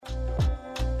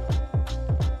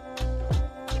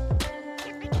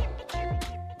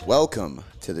Welcome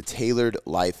to the Tailored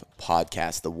Life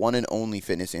Podcast, the one and only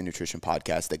fitness and nutrition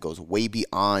podcast that goes way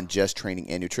beyond just training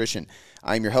and nutrition.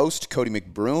 I'm your host, Cody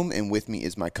McBroom, and with me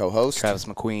is my co-host, Travis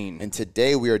McQueen. And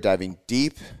today we are diving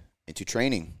deep into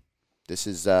training. This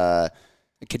is a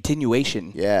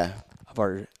continuation of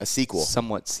our sequel.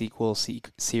 Somewhat sequel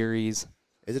series.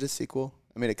 Is it a sequel?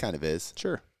 I mean, it kind of is.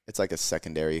 Sure. It's like a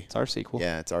secondary. It's our sequel.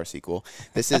 Yeah, it's our sequel.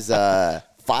 This is 5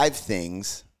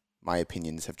 things my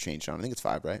opinions have changed on. I think it's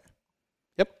 5, right?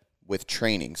 Yep. With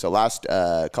training. So last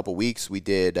couple weeks, we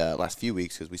did, last few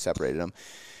weeks because we separated them,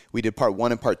 we did part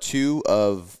 1 and part 2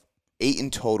 of 8 in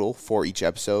total for each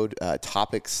episode,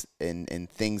 topics and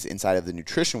things inside of the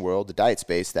nutrition world, the diet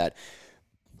space that,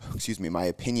 my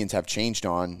opinions have changed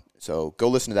on. So go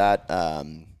listen to that.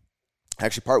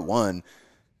 Actually,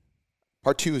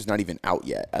 Part 2 is not even out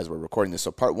yet as we're recording this.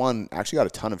 So part 1 actually got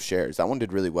a ton of shares. That one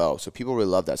did really well. So people really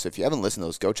love that. So if you haven't listened to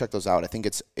those, go check those out. I think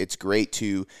it's great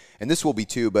to, and this will be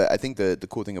too, but I think the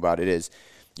cool thing about it is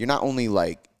you're not only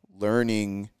like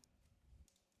learning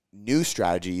new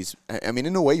strategies. I mean,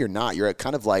 in a way you're not. You're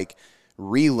kind of like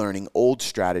relearning old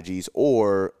strategies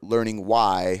or learning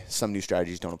why some new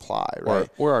strategies don't apply, right?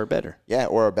 Or are better. Yeah,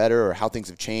 or are better, or how things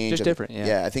have changed. Just different, yeah.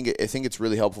 Yeah, I think it's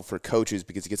really helpful for coaches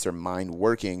because it gets their mind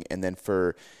working, and then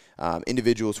for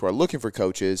individuals who are looking for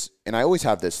coaches, and I always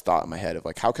have this thought in my head of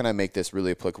like, how can I make this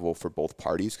really applicable for both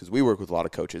parties? Because we work with a lot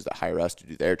of coaches that hire us to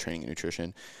do their training and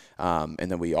nutrition, and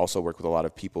then we also work with a lot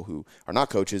of people who are not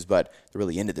coaches, but they're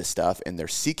really into this stuff, and they're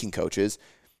seeking coaches.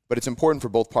 But it's important for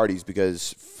both parties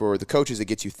because for the coaches, it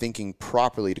gets you thinking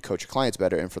properly to coach your clients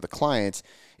better. And for the clients,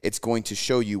 it's going to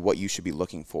show you what you should be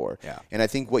looking for. Yeah. And I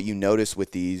think what you notice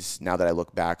with these, now that I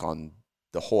look back on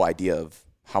the whole idea of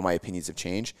how my opinions have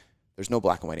changed, there's no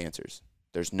black and white answers.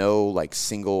 There's no like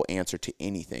single answer to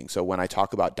anything. So when I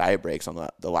talk about diet breaks on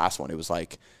the last one, it was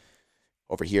like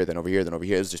over here, then over here, then over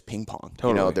here. It was just ping pong.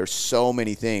 Totally. You know, there's so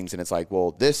many things. And it's like,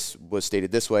 well, this was stated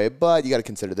this way, but you got to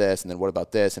consider this. And then what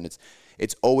about this? And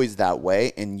it's always that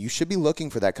way. And you should be looking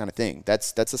for that kind of thing.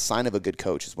 That's a sign of a good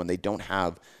coach is when they don't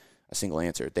have a single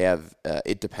answer. They have,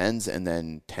 it depends. And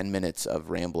then 10 minutes of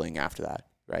rambling after that.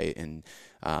 Right. And,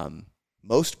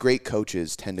 most great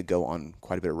coaches tend to go on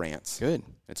quite a bit of rants. Good.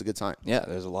 It's a good sign. Yeah,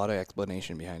 there's a lot of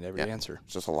explanation behind every answer.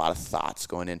 There's just a lot of thoughts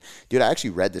going in. Dude, I actually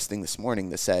read this thing this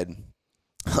morning that said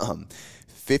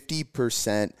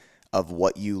 50% of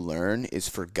what you learn is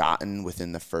forgotten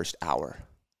within the first hour.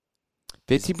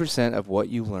 50% of what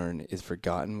you learn is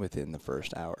forgotten within the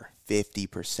first hour.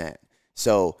 50%.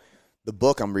 So the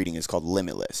book I'm reading is called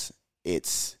Limitless.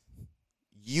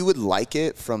 You would like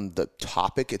it from the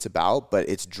topic it's about, but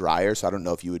it's drier, so I don't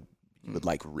know if you would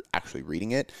like actually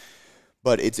reading it.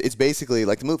 But it's basically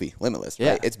like the movie, Limitless, right?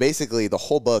 Yeah. It's basically the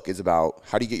whole book is about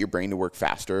how do you get your brain to work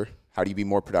faster? How do you be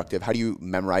more productive? How do you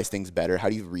memorize things better? How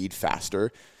do you read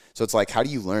faster? So it's like, how do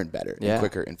you learn better and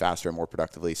quicker and faster and more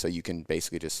productively so you can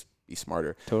basically just be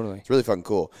smarter? Totally. It's really fucking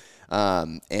cool.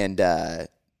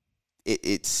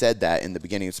 It said that in the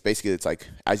beginning. It's basically, it's like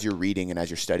as you're reading and as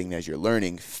you're studying and as you're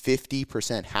learning,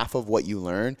 50%, half of what you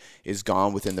learn is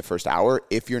gone within the first hour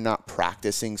if you're not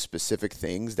practicing specific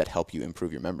things that help you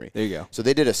improve your memory. There you go. So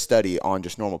they did a study on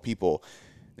just normal people.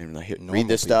 They were like, here, read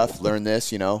this stuff, learn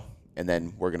this, and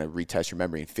then we're going to retest your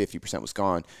memory, and 50% was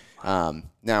gone.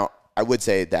 Now, I would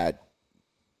say that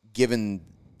given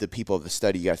the people of the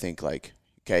study, you got to think like,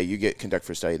 okay, you get conduct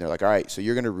for a study, and they're like, all right, so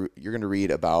you're gonna read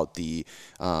about the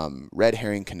red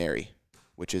herring canary,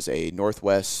 which is a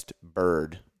northwest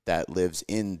bird that lives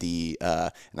in the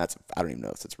and that's, I don't even know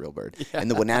if it's a real bird, in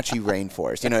the Wenatchee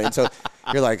rainforest, and so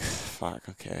you're like, fuck,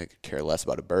 okay, I could care less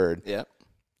about a bird. Yeah.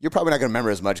 You're probably not going to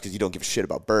remember as much because you don't give a shit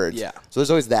about birds. Yeah. So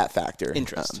there's always that factor.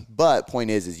 Interest. But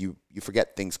point is you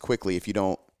forget things quickly if you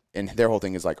don't. And their whole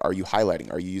thing is like, are you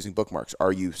highlighting? Are you using bookmarks?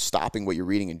 Are you stopping what you're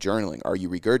reading and journaling? Are you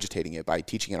regurgitating it by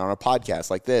teaching it on a podcast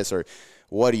like this? Or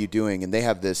what are you doing? And they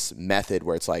have this method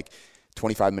where it's like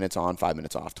 25 minutes on, 5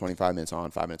 minutes off, 25 minutes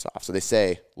on, 5 minutes off. So they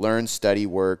say, learn, study,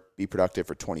 work, be productive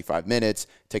for 25 minutes,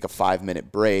 take a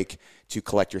 5-minute break to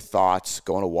collect your thoughts,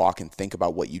 go on a walk and think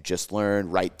about what you just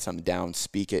learned, write something down,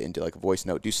 speak it into like a voice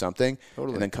note, do something,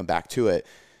 and then come back to it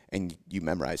and you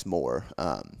memorize more.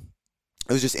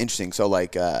 It was just interesting. So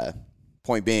like,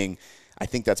 point being, I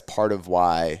think that's part of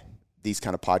why these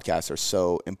kind of podcasts are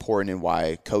so important and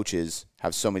why coaches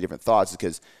have so many different thoughts,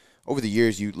 because over the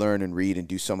years you learn and read and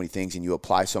do so many things and you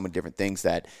apply so many different things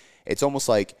that it's almost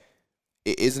like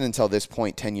it isn't until this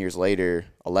point 10 years later,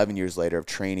 11 years later of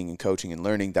training and coaching and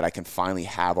learning that I can finally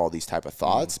have all these type of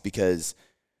thoughts, because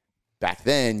back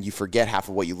then you forget half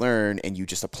of what you learn and you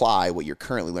just apply what you're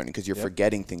currently learning because you're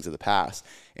forgetting things of the past.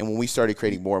 And when we started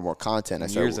creating more and more content,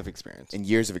 years of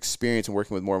experience and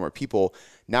working with more and more people,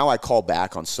 now I call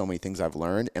back on so many things I've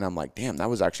learned and I'm like, damn, that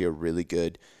was actually a really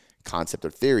good concept or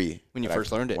theory when I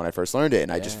first learned it,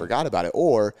 and I just forgot about it.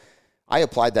 Or I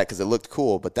applied that because it looked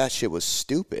cool, but that shit was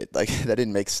stupid. Like that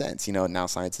didn't make sense, you know, and now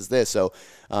science is this. So,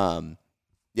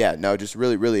 just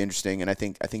really, really interesting. And I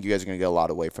think you guys are going to get a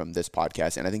lot away from this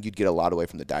podcast, and I think you'd get a lot away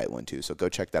from the diet one too. So go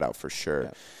check that out for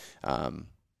sure. Yeah.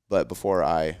 But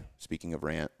before speaking of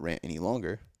rant any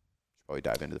longer, should probably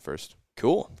dive into the first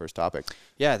topic.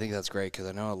 Yeah, I think that's great because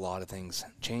I know a lot of things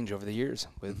change over the years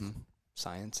with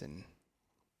science and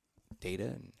data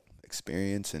and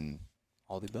experience and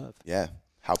all the above. Yeah.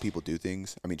 How people do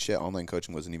things. I mean, online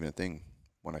coaching wasn't even a thing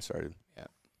when I started. Yeah.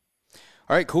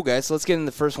 All right, cool, guys. So let's get into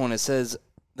the first one. It says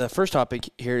the first topic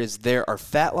here is there are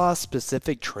fat loss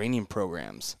specific training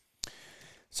programs.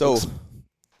 So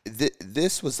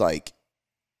this was like,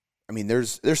 I mean,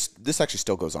 there's this actually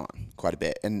still goes on quite a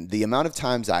bit. And the amount of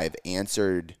times I've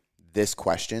answered this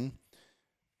question,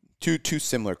 two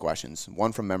similar questions,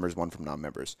 one from members, one from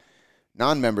non-members.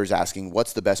 Non-members asking,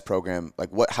 what's the best program? Like,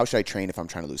 how should I train if I'm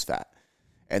trying to lose fat?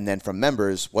 And then from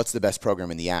members, what's the best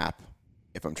program in the app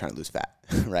if I'm trying to lose fat,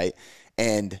 right?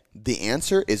 And the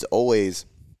answer is always,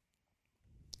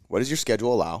 what does your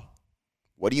schedule allow?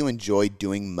 What do you enjoy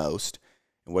doing most?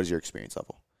 And what is your experience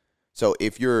level? So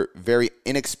if you're very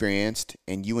inexperienced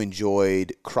and you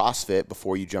enjoyed CrossFit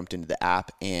before you jumped into the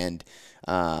app and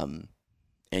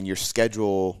your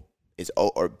schedule is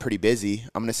pretty busy,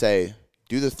 I'm going to say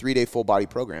do the 3-day full body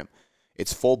program.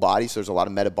 It's full body, so there's a lot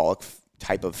of metabolic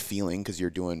type of feeling because you're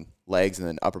doing legs and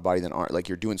then upper body, then arm. Like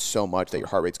you're doing so much that your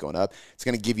heart rate's going up. It's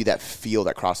going to give you that feel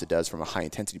that CrossFit does from a high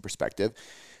intensity perspective.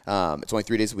 It's only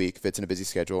 3 days a week, fits in a busy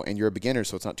schedule, and you're a beginner,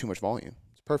 so it's not too much volume.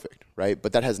 It's perfect, right?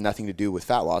 But that has nothing to do with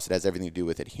fat loss. It has everything to do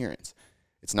with adherence.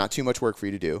 It's not too much work for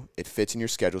you to do. It fits in your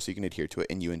schedule so you can adhere to it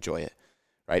and you enjoy it,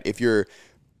 right? If you're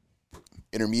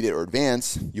intermediate or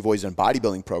advanced, you've always done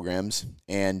bodybuilding programs,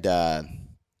 and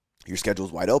your schedule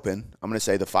is wide open, I'm going to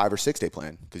say the 5 or 6 day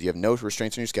plan because you have no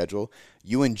restraints on your schedule.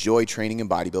 You enjoy training and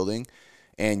bodybuilding,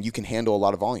 and you can handle a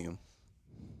lot of volume.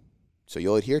 So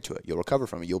you'll adhere to it. You'll recover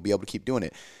from it. You'll be able to keep doing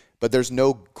it. But there's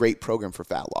no great program for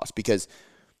fat loss because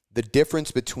the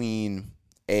difference between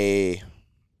a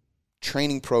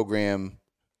training program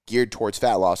geared towards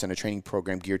fat loss and a training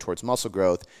program geared towards muscle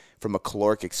growth from a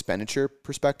caloric expenditure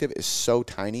perspective is so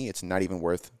tiny, it's not even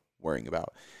worth worrying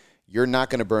about. You're not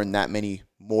going to burn that many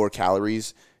more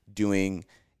calories doing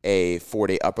a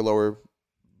 4-day upper lower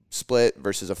split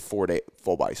versus a 4-day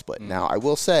full body split. Now, I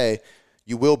will say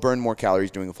you will burn more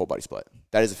calories doing a full body split.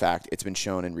 That is a fact. It's been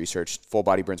shown in research. Full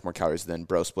body burns more calories than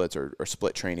bro splits or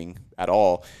split training at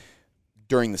all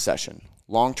during the session.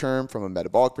 Long term, from a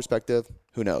metabolic perspective,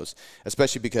 who knows?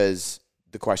 Especially because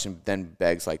the question then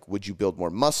begs, like, would you build more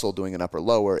muscle doing an upper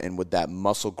lower, and would that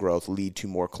muscle growth lead to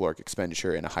more caloric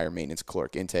expenditure and a higher maintenance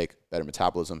caloric intake, better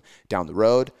metabolism down the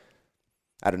road?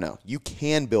 I don't know. You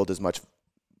can build as much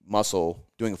muscle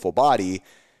doing a full body,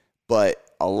 but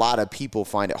a lot of people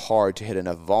find it hard to hit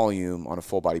enough volume on a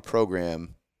full body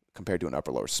program compared to an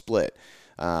upper lower split.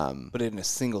 But in a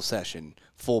single session,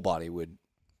 full body would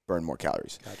burn more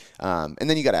calories. Gotcha. And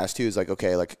then you got to ask too, is like,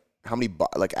 okay, like how many,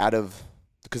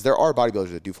 because there are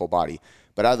bodybuilders that do full body,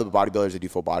 but out of the bodybuilders that do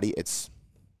full body, it's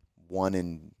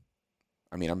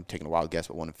I'm taking a wild guess,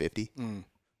 but 1 in 50,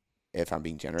 if I'm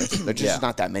being generous. There's just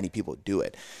not that many people do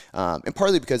it. And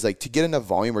partly because, like, to get enough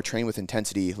volume or train with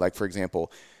intensity, like, for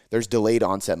example, there's delayed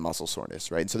onset muscle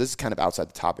soreness, right? And so this is kind of outside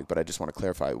the topic, but I just want to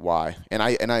clarify why. And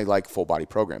I like full body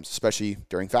programs, especially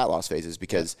during fat loss phases,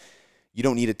 because you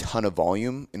don't need a ton of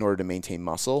volume in order to maintain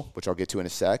muscle, which I'll get to in a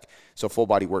sec. So full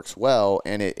body works well,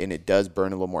 and it does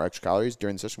burn a little more extra calories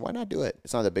during the session. Why not do it?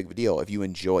 It's not that big of a deal if you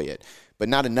enjoy it, but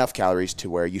not enough calories to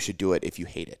where you should do it if you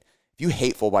hate it. If you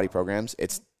hate full body programs,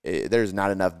 there's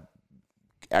not enough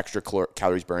extra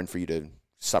calories burned for you to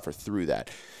suffer through that.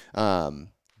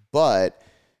 But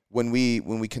when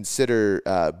we consider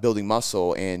building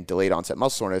muscle and delayed onset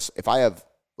muscle soreness, if I have,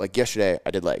 like yesterday,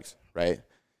 I did legs, right?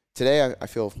 Today, I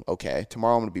feel okay.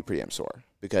 Tomorrow, I'm going to be pretty damn sore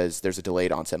because there's a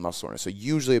delayed onset muscle soreness. So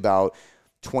usually about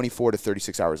 24 to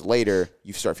 36 hours later,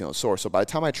 you start feeling sore. So by the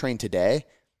time I train today,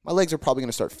 my legs are probably going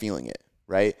to start feeling it,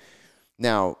 right?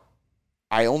 Now,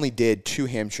 I only did 2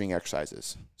 hamstring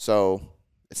exercises. So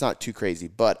it's not too crazy.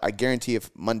 But I guarantee if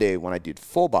Monday when I did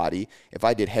full body, if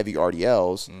I did heavy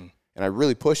RDLs and I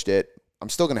really pushed it, I'm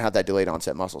still going to have that delayed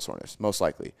onset muscle soreness, most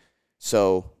likely.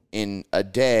 So in a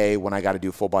day when I got to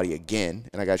do full body again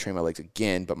and I got to train my legs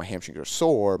again, but my hamstrings are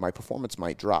sore, my performance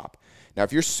might drop. Now,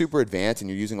 if you're super advanced and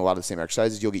you're using a lot of the same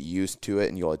exercises, you'll get used to it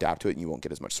and you'll adapt to it and you won't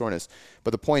get as much soreness.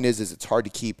 But the point is it's hard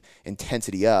to keep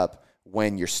intensity up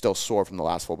when you're still sore from the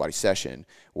last full body session.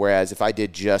 Whereas if I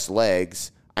did just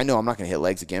legs, I know I'm not going to hit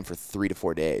legs again for 3 to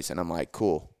 4 days. And I'm like,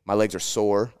 cool, my legs are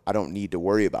sore. I don't need to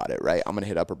worry about it, right? I'm going to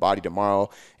hit upper body tomorrow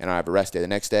and I have a rest day the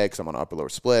next day because I'm on upper lower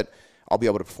split. I'll be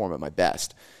able to perform at my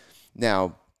best.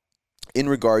 Now, in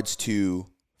regards to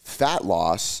fat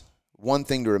loss, one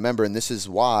thing to remember, and this is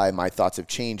why my thoughts have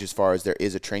changed as far as there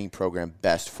is a training program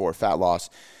best for fat loss.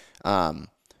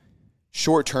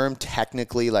 Short term,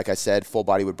 technically, like I said, full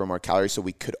body would burn more calories, so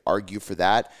we could argue for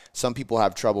that. Some people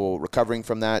have trouble recovering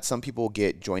from that. Some people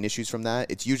get joint issues from that.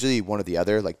 It's usually one or the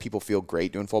other. Like, people feel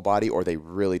great doing full body or they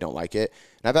really don't like it.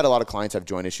 And I've had a lot of clients have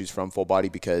joint issues from full body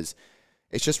because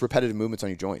it's just repetitive movements on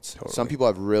your joints. Totally. Some people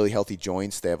have really healthy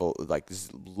joints. They have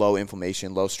low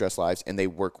inflammation, low stress lives, and they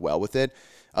work well with it.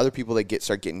 Other people, they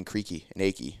start getting creaky and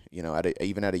achy,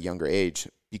 even at a younger age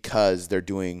because they're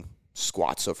doing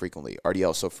squats so frequently,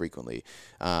 RDL so frequently,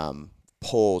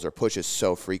 pulls or pushes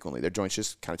so frequently. Their joints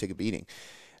just kind of take a beating.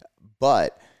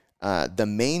 But the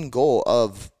main goal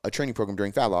of a training program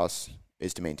during fat loss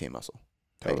is to maintain muscle.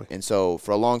 Totally. Right? And so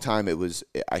for a long time,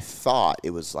 I thought it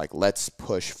was like, let's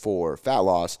push for fat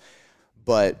loss.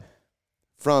 But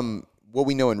from what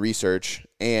we know in research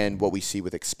and what we see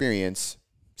with experience,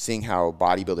 seeing how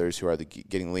bodybuilders who are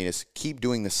getting leanest keep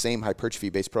doing the same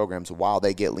hypertrophy-based programs while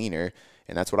they get leaner,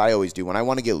 and that's what I always do. When I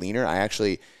want to get leaner, I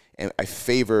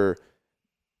favor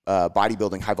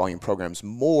bodybuilding high-volume programs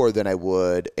more than I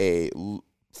would a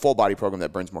full body program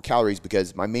that burns more calories,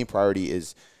 because my main priority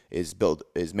is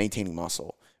maintaining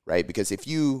muscle, right? Because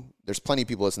there's plenty of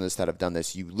people listening to this that have done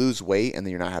this. You lose weight and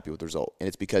then you're not happy with the result. And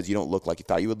it's because you don't look like you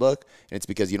thought you would look. And it's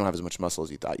because you don't have as much muscle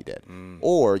as you thought you did.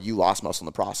 Or you lost muscle in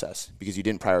the process because you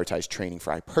didn't prioritize training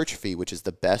for hypertrophy, which is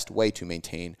the best way to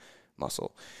maintain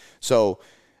muscle. So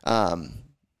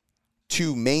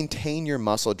to maintain your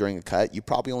muscle during a cut, you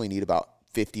probably only need about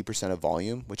 50% of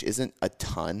volume, which isn't a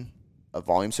ton of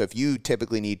volume. So if you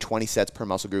typically need 20 sets per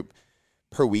muscle group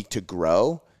per week to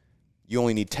grow, you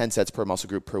only need 10 sets per muscle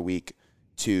group per week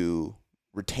to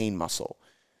retain muscle.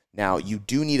 Now, you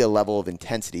do need a level of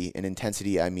intensity, and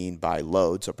intensity I mean by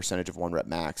load, so percentage of 1 rep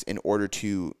max, in order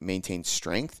to maintain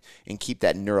strength and keep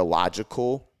that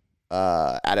neurological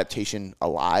adaptation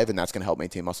alive, and that's going to help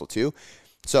maintain muscle too.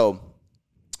 So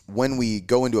when we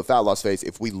go into a fat loss phase,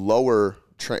 if we lower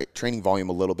training volume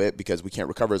a little bit because we can't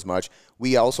recover as much,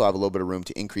 we also have a little bit of room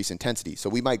to increase intensity. So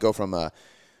we might go from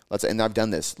and I've done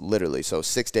this literally, so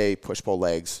 6-day push-pull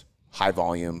legs, high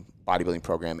volume bodybuilding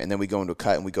program, and then we go into a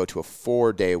cut and we go to a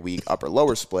 4-day-a-week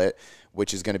upper-lower split,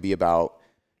 which is going to be about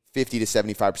 50 to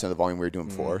 75% of the volume we were doing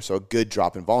before. So a good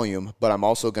drop in volume, but I'm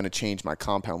also going to change my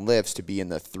compound lifts to be in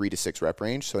the 3 to 6 rep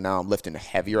range. So now I'm lifting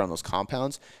heavier on those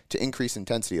compounds to increase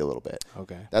intensity a little bit.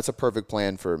 Okay. That's a perfect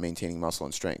plan for maintaining muscle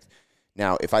and strength.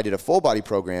 Now, if I did a full body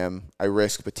program, I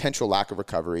risk potential lack of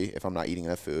recovery if I'm not eating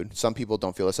enough food. Some people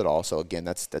don't feel this at all. So again,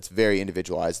 that's very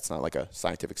individualized. It's not like a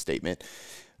scientific statement.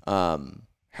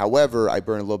 However, I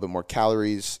burn a little bit more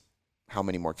calories. How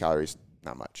many more calories?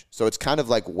 Not much. So it's kind of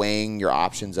like weighing your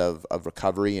options of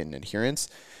recovery and adherence.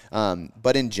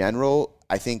 But in general,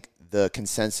 I think the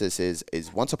consensus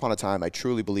is once upon a time, I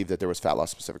truly believe that there was fat loss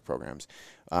specific programs,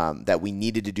 that we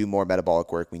needed to do more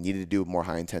metabolic work. We needed to do more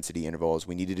high intensity intervals.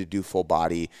 We needed to do full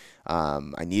body.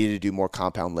 I needed to do more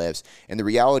compound lifts. And the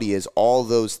reality is all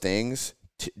those things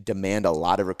demand a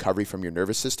lot of recovery from your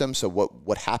nervous system. So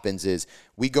what happens is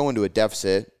we go into a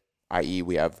deficit, i.e.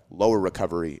 we have lower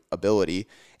recovery ability.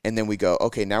 And then we go,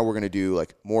 okay, now we're going to do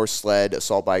like more sled,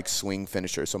 assault bike, swing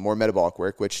finisher. So more metabolic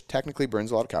work, which technically burns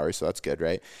a lot of calories. So that's good,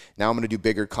 right? Now I'm going to do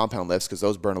bigger compound lifts because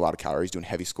those burn a lot of calories, doing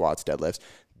heavy squats, deadlifts.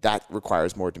 That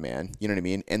requires more demand. You know what I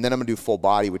mean? And then I'm going to do full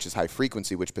body, which is high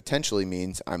frequency, which potentially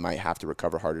means I might have to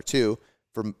recover harder too.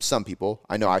 For some people,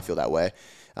 I know I feel that way.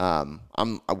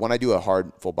 When I do a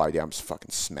hard full body day, I'm just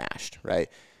fucking smashed, right?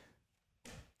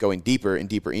 Going deeper and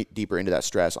deeper into that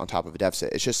stress on top of a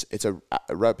deficit. It's a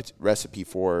recipe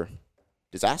for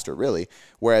disaster, really.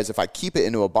 Whereas if I keep it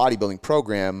into a bodybuilding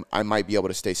program, I might be able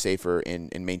to stay safer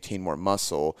and maintain more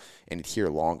muscle and adhere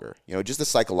longer. You know, just the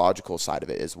psychological side of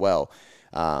it as well.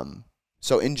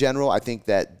 So in general, I think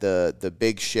that the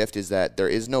big shift is that there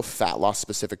is no fat loss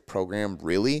specific program,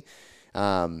 really.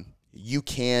 You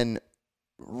can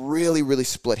really, really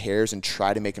split hairs and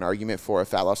try to make an argument for a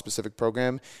fat loss specific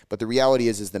program. But the reality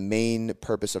is the main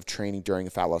purpose of training during a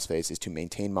fat loss phase is to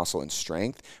maintain muscle and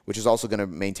strength, which is also going to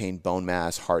maintain bone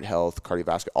mass, heart health,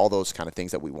 cardiovascular, all those kind of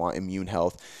things that we want, immune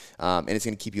health. And it's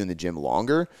going to keep you in the gym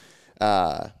longer.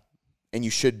 And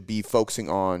you should be focusing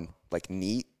on like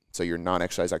NEAT, so your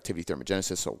non-exercise activity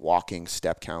thermogenesis, so walking,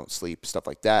 step count, sleep, stuff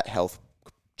like that, health,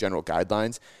 general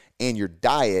guidelines, and your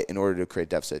diet in order to create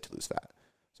deficit to lose fat.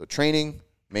 So training,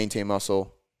 maintain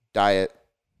muscle, diet,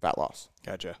 fat loss.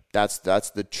 Gotcha. That's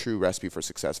the true recipe for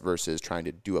success versus trying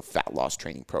to do a fat loss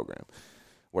training program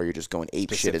where you're just going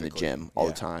ape shit in the gym all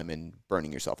the time and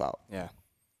burning yourself out. Yeah.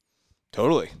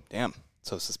 Totally. Damn.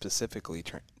 So specifically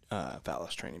fat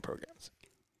loss training programs.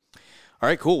 All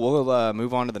right, cool. We'll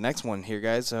move on to the next one here,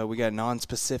 guys. We got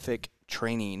non-specific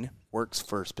training works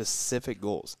for specific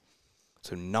goals.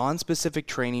 So non-specific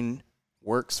training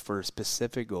works for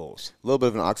specific goals. A little bit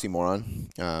of an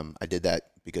oxymoron. I did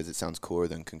that because it sounds cooler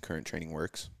than concurrent training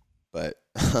works. But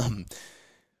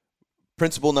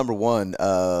principle number one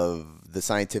of the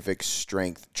scientific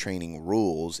strength training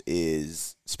rules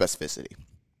is specificity.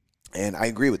 And I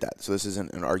agree with that. So this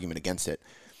isn't an argument against it.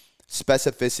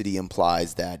 Specificity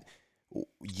implies that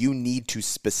you need to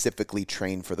specifically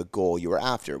train for the goal you are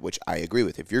after, which I agree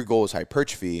with. If your goal is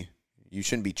hypertrophy, you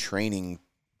shouldn't be training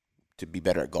to be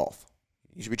better at golf.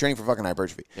 You should be training for fucking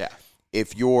hypertrophy. Yeah.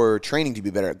 If you're training to be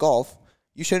better at golf,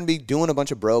 you shouldn't be doing a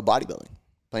bunch of bro bodybuilding.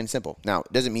 Plain and simple. Now,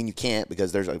 it doesn't mean you can't,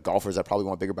 because there's golfers that probably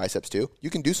want bigger biceps too. You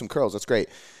can do some curls. That's great.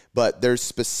 But there's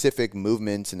specific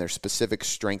movements and there's specific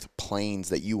strength planes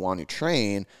that you want to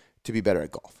train to be better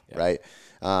at golf, right?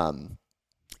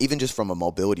 Even just from a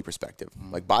mobility perspective.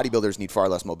 Like bodybuilders need far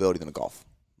less mobility than a golf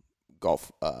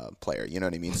player, you know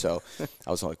what I mean? So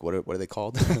I was like, what are they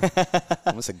called? I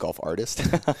almost said golf artist.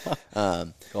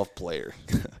 Golf player.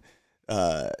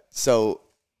 So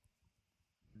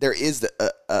there is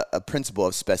a principle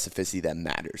of specificity that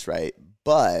matters, right?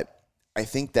 But I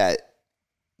think that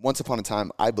once upon a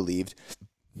time I believed,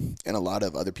 and a lot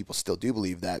of other people still do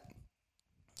believe, that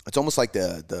it's almost like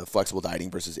the flexible dieting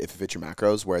versus if it fits your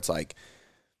macros, where it's like,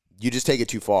 you just take it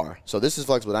too far. So this is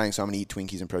flexible dieting, so I'm going to eat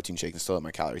Twinkies and protein shakes and still have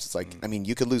my calories. It's like, I mean,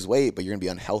 you could lose weight, but you're going to be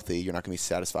unhealthy. You're not going to be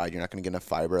satisfied. You're not going to get enough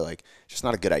fiber. Like, it's just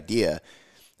not a good idea.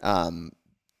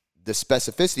 The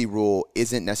specificity rule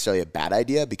isn't necessarily a bad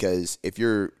idea, because if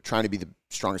you're trying to be the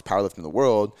strongest powerlifter in the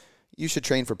world, you should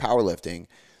train for powerlifting.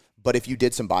 But if you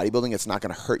did some bodybuilding, it's not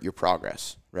going to hurt your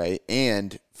progress, right?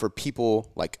 And for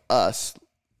people like us,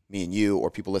 me and you,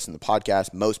 or people listen to the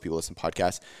podcast, most people listen to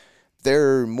podcasts,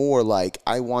 they're more like,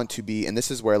 I want to be, and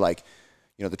this is where, like,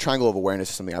 you know, the triangle of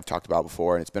awareness is something I've talked about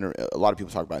before, and it's been a lot of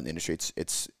people talk about in the industry.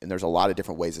 And there's a lot of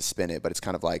different ways to spin it, but it's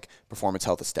kind of like performance,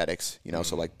 health, aesthetics, you know,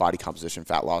 so like body composition,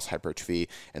 fat loss, hypertrophy,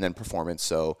 and then performance.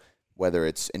 So whether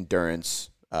it's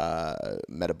endurance,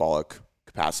 metabolic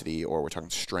capacity, or we're talking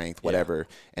strength, whatever,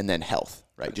 and then health,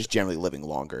 right? Just generally living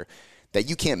longer. That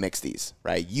you can't mix these,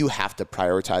 right? You have to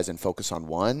prioritize and focus on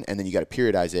one, and then you got to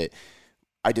periodize it.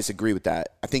 I disagree with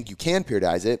that. I think you can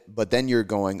periodize it, but then you're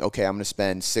going, okay, I'm going to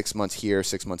spend 6 months here,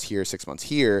 6 months here, 6 months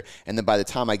here. And then by the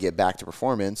time I get back to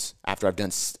performance, after I've done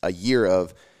a year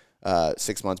of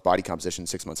 6 months body composition,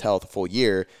 6 months health, a full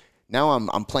year, now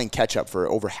I'm playing catch up for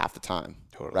over half the time.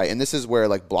 Totally. Right? And this is where,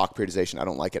 like, block periodization, I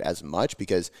don't like it as much,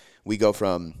 because we go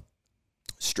from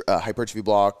hypertrophy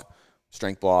block,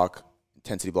 strength block,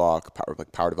 intensity block,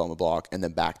 power development block, and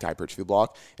then back to hypertrophy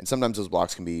block. And sometimes those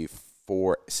blocks can be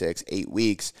 4, 6, 8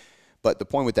 weeks. But the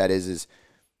point with that is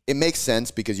it makes sense,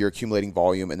 because you're accumulating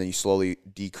volume, and then you slowly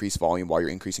decrease volume while you're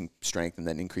increasing strength and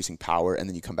then increasing power, and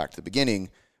then you come back to the beginning.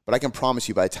 But I can promise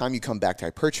you, by the time you come back to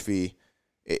hypertrophy,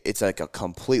 it's like a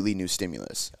completely new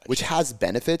stimulus, which has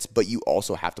benefits, but you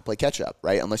also have to play catch up,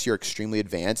 right? Unless you're extremely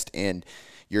advanced and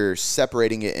you're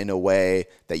separating it in a way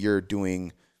that you're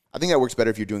doing. I think that works better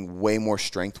if you're doing way more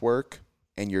strength work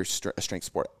and you're a strength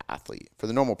sport athlete. For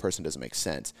the normal person, it doesn't make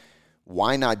sense.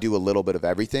 Why not do a little bit of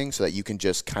everything so that you can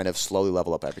just kind of slowly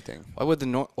level up everything? Why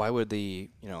would the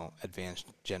advanced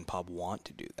Gen Pop want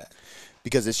to do that?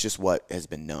 Because it's just what has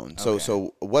been known. Okay.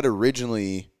 So what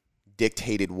originally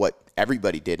dictated what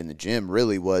everybody did in the gym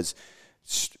really was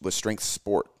strength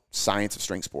sport, science of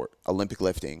strength sport, Olympic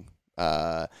lifting,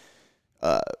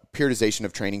 periodization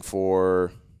of training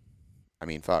for,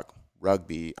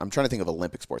 rugby. I'm trying to think of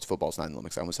Olympic sports. Football's not in the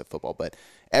Olympics. I almost said football, but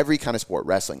every kind of sport,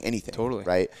 wrestling, anything. Totally.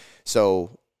 Right?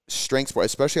 So strength sport,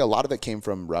 especially a lot of it came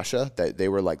from Russia, that they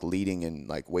were like leading in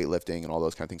like weightlifting and all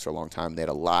those kind of things for a long time. They had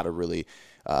a lot of really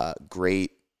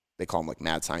great they call them like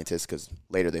mad scientists because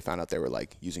later they found out they were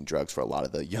like using drugs for a lot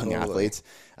of the young athletes.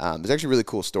 There's actually really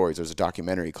cool stories. There's a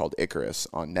documentary called Icarus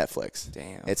on Netflix.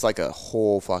 Damn. It's like a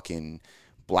whole fucking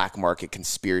black market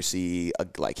conspiracy,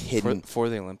 like hidden for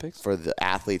the Olympics for the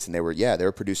athletes. And they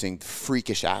were producing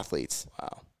freakish athletes.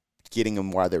 Wow. Getting them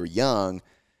while they were young.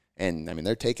 And I mean,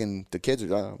 they're taking the kids,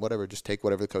 whatever, just take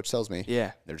whatever the coach tells me.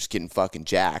 Yeah. They're just getting fucking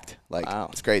jacked. Like, wow.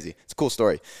 It's crazy. It's a cool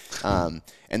story. And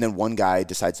then one guy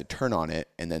decides to turn on it,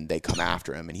 and then they come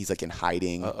after him, and he's like in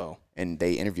hiding. And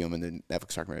they interview him, and the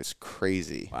Netflix documentary is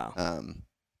crazy. Wow.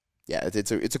 Yeah,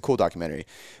 it's a cool documentary.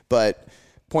 But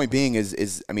point being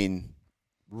is I mean,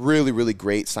 really, really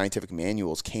great scientific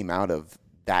manuals came out of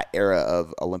that era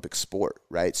of Olympic sport,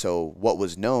 right? So what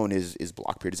was known is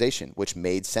block periodization, which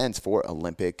made sense for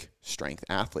Olympic strength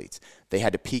athletes. They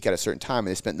had to peak at a certain time, and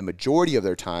they spent the majority of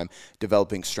their time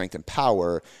developing strength and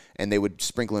power, and they would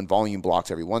sprinkle in volume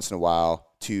blocks every once in a while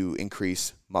to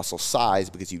increase muscle size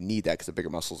because you need that because a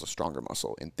bigger muscle is a stronger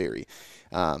muscle in theory.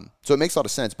 So it makes a lot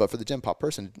of sense, but for the Gen Pop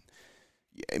person,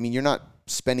 I mean, you're not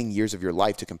spending years of your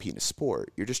life to compete in a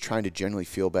sport. You're just trying to generally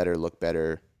feel better, look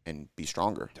better, and be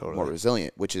stronger, more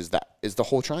resilient, which is the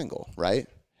whole triangle, right?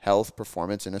 Health,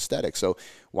 performance, and aesthetics. So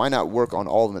why not work on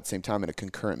all of them at the same time in a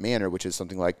concurrent manner, which is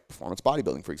something like performance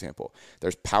bodybuilding, for example.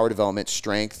 There's power development,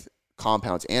 strength,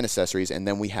 compounds, and accessories, and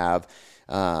then we have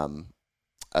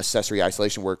accessory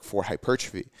isolation work for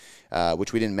hypertrophy,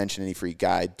 which we didn't mention in any free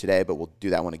guide today, but we'll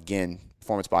do that one again.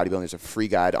 Performance bodybuilding is a free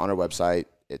guide on our website.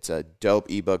 It's a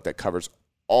dope ebook that covers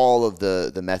all of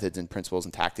the methods and principles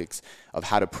and tactics of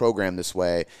how to program this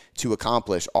way to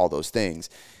accomplish all those things.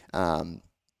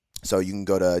 So you can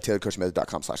go to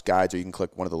tailoredcoachingmethod.com/guides, or you can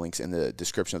click one of the links in the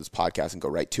description of this podcast and go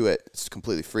right to it. It's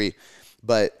completely free.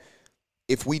 But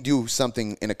if we do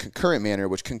something in a concurrent manner,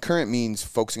 which concurrent means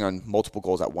focusing on multiple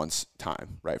goals at one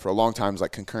time, right? For a long time, it's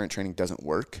like concurrent training doesn't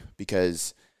work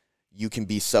because you can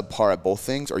be subpar at both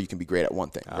things or you can be great at one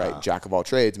thing, right? Jack of all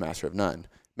trades, master of none.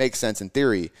 Makes sense in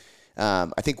theory.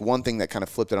 I think one thing that kind of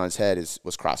flipped it on its head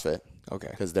was CrossFit. Okay.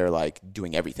 Because they're like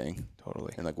doing everything.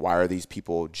 Totally. And like, why are these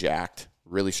people jacked,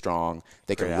 really strong?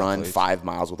 They can run athletes. 5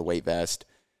 miles with a weight vest.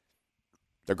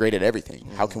 They're great at everything.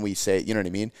 How can we say, you know what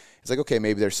I mean? It's like, okay,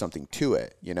 maybe there's something to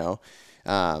it, you know?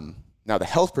 Now, the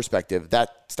health perspective,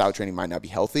 that style of training might not be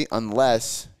healthy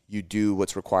unless you do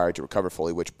what's required to recover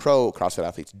fully, which pro CrossFit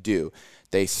athletes do.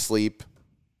 They sleep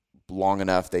long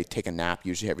enough. They take a nap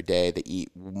usually every day. They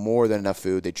eat more than enough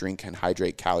food. They drink and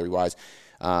hydrate calorie-wise.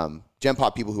 Gen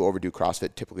Pop people who overdo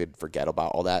CrossFit typically forget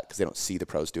about all that because they don't see the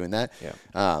pros doing that.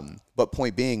 Yeah. But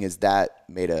point being is that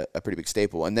made a pretty big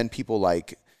staple. And then people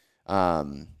like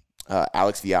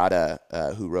Alex Viada,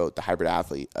 who wrote The Hybrid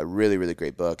Athlete, a really, really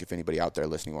great book if anybody out there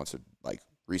listening wants to like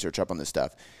research up on this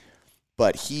stuff.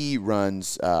 But he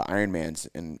runs Ironmans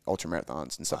and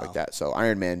ultramarathons and stuff like that. So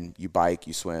Ironman, you bike,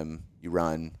 you swim, you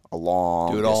run a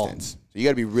long distance. So you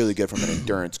got to be really good from an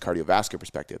endurance cardiovascular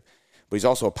perspective. But he's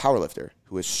also a power lifter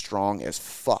who is strong as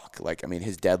fuck. Like, I mean,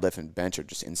 his deadlift and bench are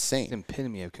just insane. The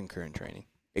epitome of concurrent training.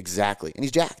 Exactly. And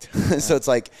he's jacked. So it's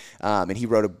like, and he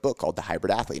wrote a book called The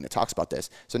Hybrid Athlete, and it talks about this.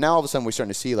 So now all of a sudden we're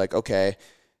starting to see like, okay,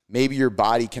 maybe your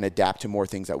body can adapt to more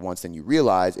things at once than you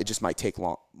realize. It just might take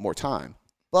more time.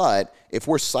 But if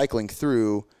we're cycling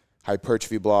through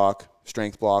hypertrophy block,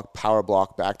 strength block, power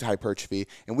block, back to hypertrophy,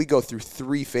 and we go through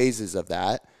 3 phases of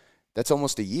that, that's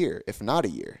almost a year, if not a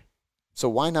year. So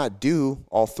why not do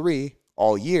all 3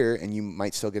 all year, and you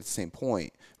might still get the same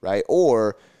point, right?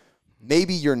 Or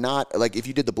maybe you're not, like if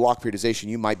you did the block periodization,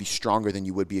 you might be stronger than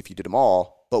you would be if you did them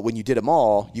all. But when you did them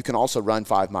all, you can also run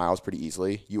 5 miles pretty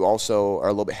easily. You also are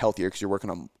a little bit healthier because you're working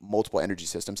on multiple energy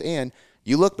systems, and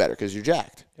you look better because you're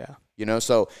jacked. Yeah. You know,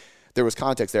 so there was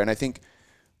context there. And I think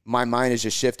my mind has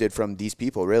just shifted from these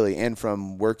people really, and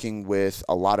from working with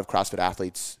a lot of CrossFit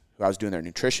athletes who I was doing their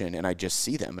nutrition, and I just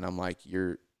see them and I'm like,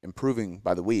 you're improving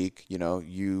by the week. You know,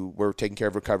 you were taking care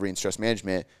of recovery and stress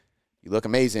management. You look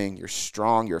amazing. You're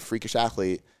strong. You're a freakish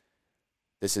athlete.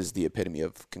 This is the epitome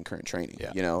of concurrent training,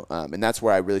 you know? And that's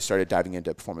where I really started diving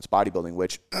into performance bodybuilding,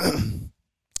 which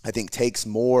I think takes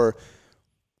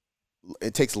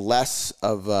less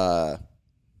of,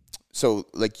 so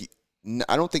like,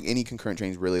 I don't think any concurrent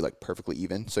training is really like perfectly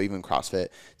even. So even CrossFit,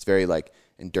 it's very like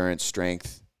endurance,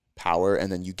 strength, power,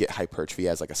 and then you get hypertrophy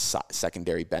as like a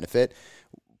secondary benefit.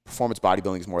 Performance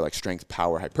bodybuilding is more like strength,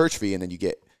 power, hypertrophy, and then you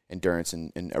get endurance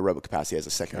and aerobic capacity as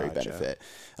a secondary benefit.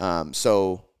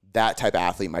 So that type of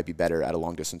athlete might be better at a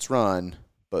long distance run,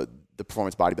 but the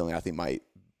performance bodybuilding athlete might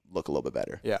look a little bit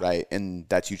better, right? And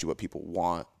that's usually what people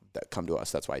want that come to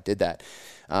us. That's why I did that.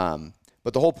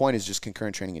 But the whole point is just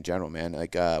concurrent training in general, man.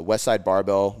 Like Westside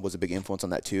Barbell was a big influence on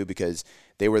that too, because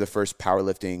they were the first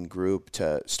powerlifting group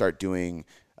to start doing,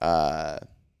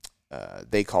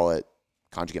 they call it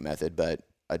conjugate method, but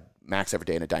a max effort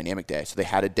day and a dynamic day. So they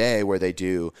had a day where they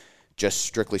do just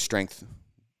strictly strength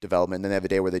development. And then they have a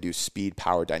day where they do speed,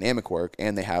 power, dynamic work,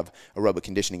 and they have aerobic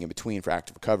conditioning in between for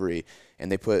active recovery.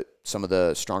 And they put some of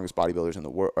the strongest bodybuilders in the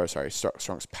world,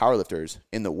 strongest powerlifters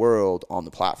in the world on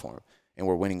the platform. And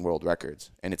we're winning world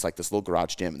records. And it's like this little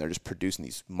garage gym, and they're just producing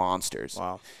these monsters.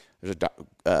 Wow. There's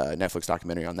a Netflix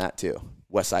documentary on that too.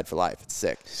 West Side for Life. It's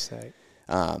sick. Sick.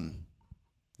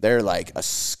 They're like a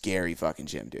scary fucking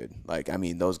gym, dude. Like, I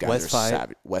mean, those guys are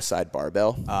savage. West Side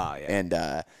Barbell. Ah, yeah.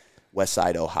 And West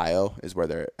Side, Ohio is where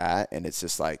they're at. And it's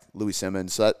just like Louis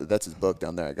Simmons. So that's his book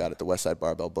down there. I got it. The West Side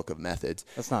Barbell Book of Methods.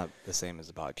 That's not the same as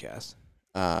the podcast.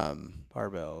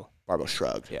 Barbell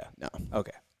Shrugged. Yeah. No.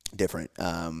 Okay. Different.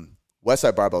 West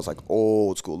Side Barbell is like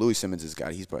old school. Louis Simmons has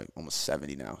got, he's probably almost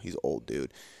 70 now. He's an old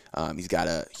dude. He's got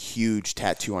a huge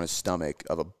tattoo on his stomach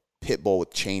of a pit bull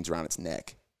with chains around its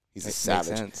neck. He's a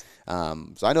savage. Makes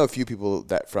sense. So I know a few people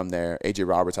that from there. AJ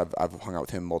Roberts, I've hung out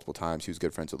with him multiple times. He was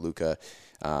good friends with Luca.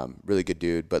 Really good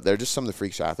dude. But they're just some of the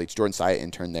freak athletes. Jordan Syatt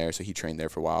interned there, so he trained there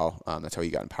for a while. That's how he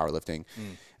got in powerlifting.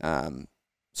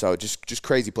 So just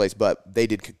crazy place, but they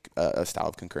did a style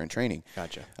of concurrent training.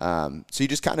 Gotcha. So you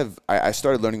just kind of, I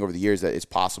started learning over the years that it's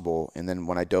possible. And then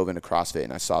when I dove into CrossFit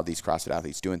and I saw these CrossFit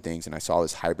athletes doing things and I saw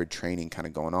this hybrid training kind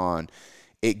of going on,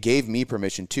 it gave me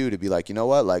permission too to be like, you know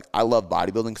what? Like, I love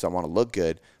bodybuilding because I want to look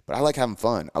good, but I like having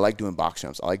fun. I like doing box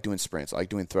jumps. I like doing sprints. I like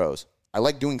doing throws. I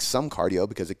like doing some cardio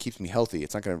because it keeps me healthy.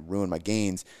 It's not going to ruin my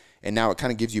gains. And now it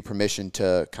kind of gives you permission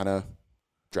to kind of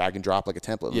drag and drop like a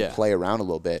template and play around a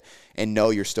little bit and know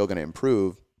you're still going to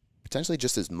improve potentially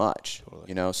just as much,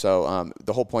 you know? So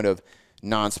the whole point of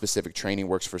non-specific training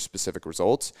works for specific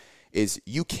results is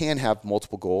you can have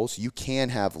multiple goals. You can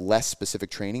have less specific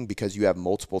training because you have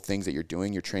multiple things that you're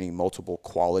doing. You're training multiple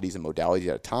qualities and modalities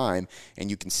at a time, and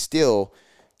you can still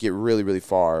get really, really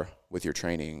far with your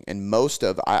training. And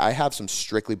I have some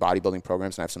strictly bodybuilding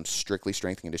programs and I have some strictly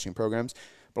strength and conditioning programs.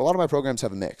 But a lot of my programs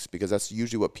have a mix because that's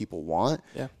usually what people want.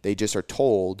 Yeah. They just are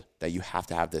told that you have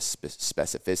to have this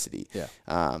specificity. Yeah.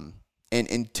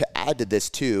 And to add to this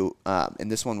too,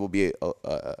 and this one will be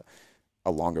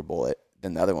a longer bullet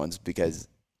than the other ones because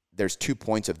there's 2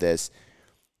 points of this.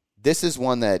 This is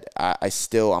one that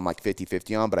I'm like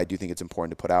 50-50 on, but I do think it's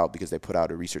important to put out because they put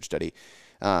out a research study.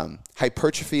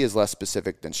 Hypertrophy is less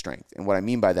specific than strength. And what I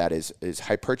mean by that is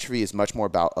hypertrophy is much more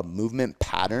about a movement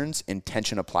patterns and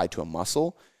tension applied to a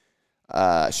muscle.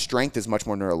 Strength is much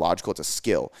more neurological. It's a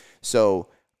skill. So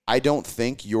I don't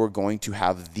think you're going to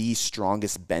have the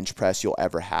strongest bench press you'll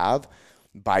ever have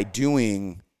by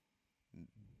doing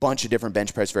bunch of different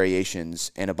bench press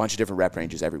variations and a bunch of different rep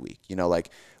ranges every week. You know, like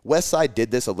Westside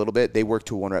did this a little bit. They work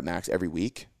to a 1 rep max every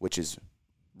week, which is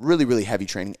really, really heavy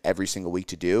training every single week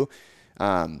to do.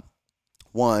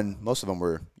 Most of them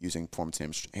were using performance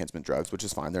enhancement drugs, which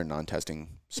is fine. They're a non-testing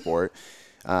sport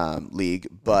league,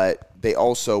 but they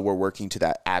also were working to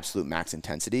that absolute max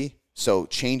intensity. So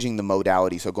changing the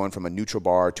modality, so going from a neutral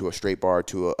bar to a straight bar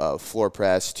to a floor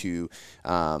press to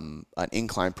an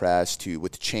incline press to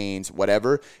with chains,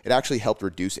 whatever, it actually helped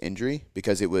reduce injury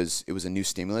because it was a new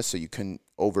stimulus, so you couldn't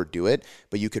overdo it,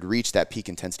 but you could reach that peak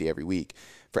intensity every week.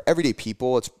 For everyday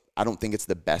people, I don't think it's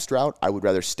the best route. I would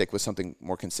rather stick with something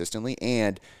more consistently,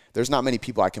 and there's not many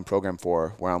people I can program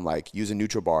for where I'm like, use a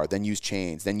neutral bar, then use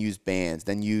chains, then use bands,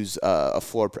 then use a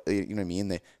floor, you know what I mean?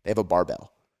 They have a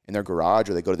barbell in their garage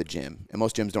or they go to the gym. And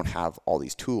most gyms don't have all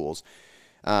these tools.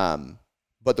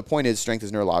 But the point is strength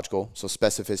is neurological. So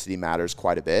specificity matters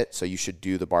quite a bit. So you should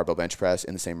do the barbell bench press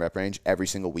in the same rep range every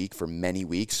single week for many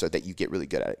weeks so that you get really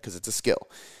good at it because it's a skill.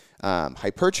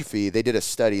 Hypertrophy, they did a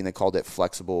study and they called it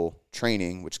flexible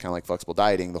training, which is kind of like flexible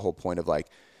dieting. The whole point of like,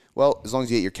 well, as long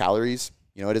as you hit your calories,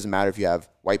 you know, it doesn't matter if you have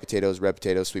white potatoes, red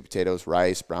potatoes, sweet potatoes,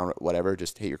 rice, brown, whatever,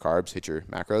 just hit your carbs, hit your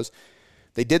macros.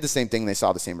 They did the same thing. They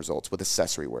saw the same results with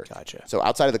accessory work. Gotcha. So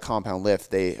outside of the compound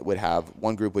lift, they would have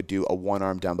one group would do a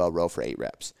 1-arm dumbbell row for 8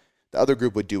 reps. The other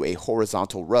group would do a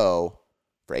horizontal row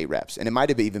for 8 reps. And it might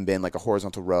have even been like a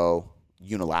horizontal row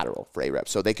unilateral for 8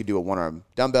 reps. So they could do a 1-arm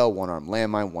dumbbell, 1-arm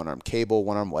landmine, 1-arm cable,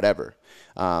 1-arm whatever.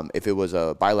 If it was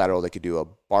a bilateral, they could do a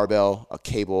barbell, a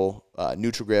cable,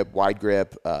 neutral grip, wide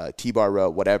grip, T-bar row,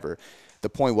 whatever. The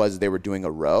point was they were doing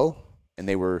a row and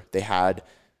they had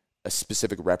a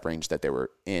specific rep range that they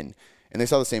were in, and they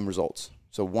saw the same results.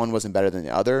 So one wasn't better than the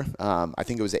other. I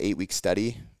think it was an 8-week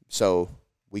study. So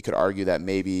we could argue that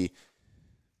maybe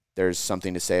there's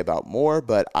something to say about more,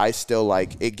 but I still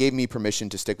it gave me permission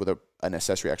to stick with an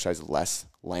accessory exercise of less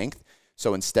length.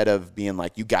 So instead of being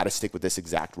like, you got to stick with this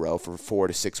exact row for 4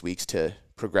 to 6 weeks to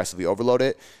progressively overload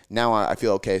it, now I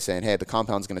feel okay saying, hey, the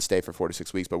compound's going to stay for 4 to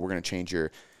 6 weeks, but we're going to change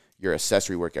your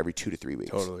accessory work every 2 to 3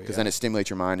 weeks. Totally. Because then it stimulates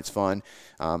your mind. It's fun.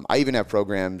 I even have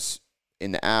programs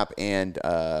in the app, and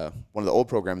one of the old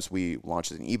programs we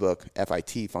launched as an ebook,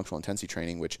 FIT, Functional Intensity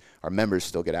Training, which our members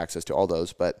still get access to all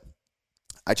those, but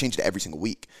I changed it every single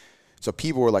week. So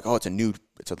people were like, oh, it's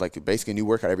like basically a new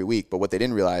workout every week. But what they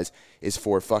didn't realize is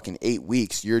for fucking 8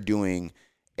 weeks, you're doing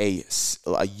a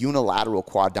unilateral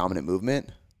quad dominant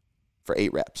movement for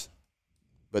 8 reps.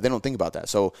 But they don't think about that.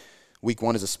 So week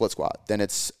 1 is a split squat. Then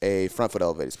it's a front foot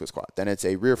elevated split squat. Then it's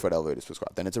a rear foot elevated split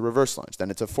squat. Then it's a reverse lunge.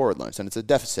 Then it's a forward lunge. Then it's a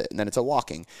deficit. And then it's a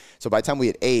walking. So by the time we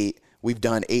hit 8, we've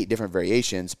done 8 different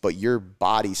variations, but your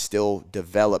body still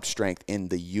developed strength in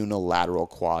the unilateral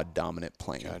quad dominant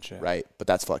plane, right? But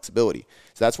that's flexibility.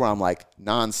 So that's where I'm like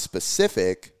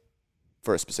non-specific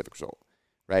for a specific result,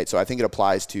 right? So I think it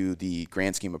applies to the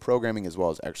grand scheme of programming as well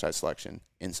as exercise selection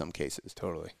in some cases.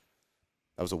 Totally.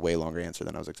 That was a way longer answer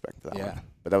than I was expecting for that one.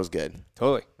 But that was good.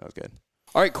 Totally. That was good.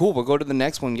 All right, cool. We'll go to the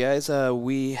next one, guys.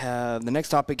 We have the next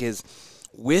topic is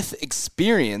with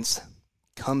experience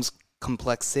comes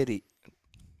complexity.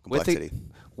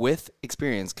 With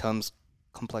experience comes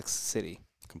complexity.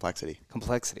 Complexity.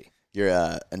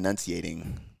 You're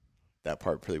enunciating that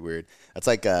part pretty weird. That's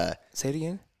like say it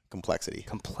again. Complexity.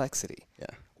 Yeah.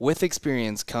 With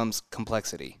experience comes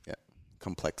complexity. Yeah.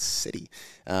 Complexity.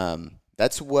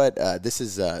 That's what this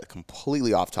is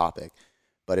completely off topic,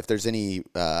 but if there's any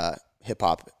hip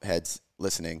hop heads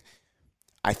listening,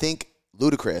 I think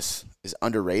Ludacris is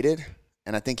underrated.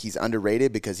 And I think he's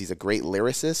underrated because he's a great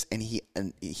lyricist, and he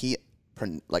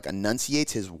like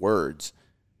enunciates his words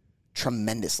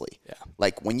tremendously. Yeah.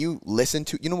 Like when you listen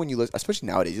to, when you listen, especially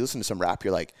nowadays, you listen to some rap,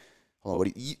 you're like, hold on,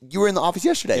 what you were in the office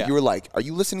yesterday. Yeah. You were like, are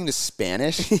you listening to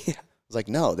Spanish? Yeah. I was like,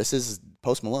 no, this is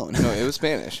Post Malone. No, it was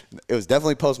Spanish. It was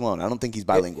definitely Post Malone. I don't think he's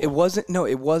bilingual. It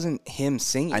wasn't him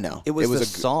singing. I know. It was the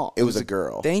song. It was a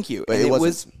girl. Thank you. But it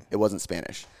wasn't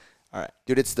Spanish. All right,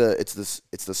 dude. It's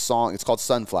the song. It's called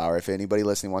Sunflower. If anybody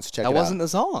listening wants to check it out. That wasn't the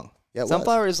song. Yeah,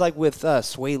 Sunflower is like with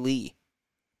Sway Lee.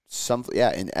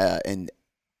 And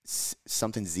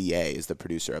something ZA is the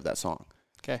producer of that song.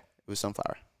 Okay, it was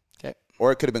Sunflower. Okay,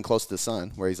 or it could have been Close to the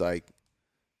Sun, where he's like,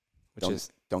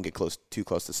 don't get too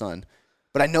close to the sun.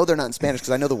 But I know they're not in Spanish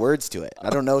because I know the words to it. I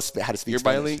don't know how to speak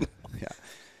Spanish. You're bilingual. Yeah.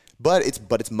 But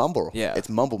it's mumble. Yeah. It's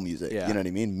mumble music. Yeah. You know what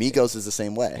I mean? Migos is the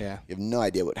same way. Yeah. You have no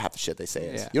idea what half the shit they say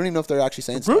is. Yeah. You don't even know if they're actually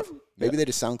saying stuff. Maybe they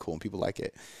just sound cool and people like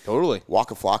it. Totally.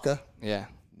 Waka Flocka. Yeah.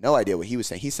 No idea what he was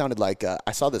saying. He sounded like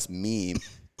I saw this meme.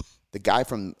 The guy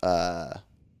from the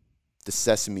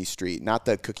Sesame Street, not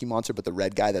the Cookie Monster, but the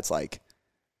red guy that's like.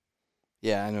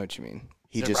 Yeah, I know what you mean.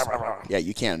 He just,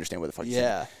 you can't understand what the fuck he's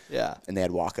saying. Yeah. And they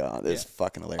had Waka on. It was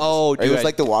fucking hilarious. Oh, dude. It was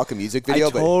like the Waka music video.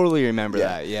 I totally remember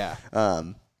that, yeah.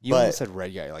 You but almost said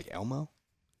red guy, like Elmo?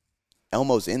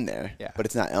 Elmo's in there, but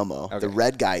it's not Elmo. Okay. The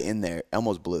red guy in there,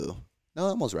 Elmo's blue. No,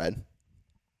 Elmo's red.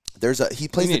 He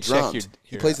plays the drums.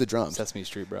 He plays the drums. Sesame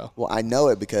Street, bro. Well, I know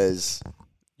it because...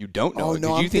 You don't know it.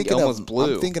 No, you think Elmo's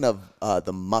blue? I'm thinking of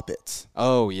the Muppets.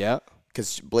 Oh, yeah?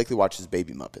 Because Blakely watches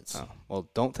Baby Muppets. Oh, well,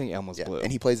 don't think Elmo's blue.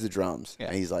 And he plays the drums. Yeah.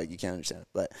 And he's like, you can't understand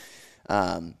it.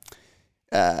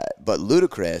 But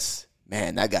Ludacris,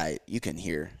 man, that guy, you can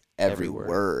hear every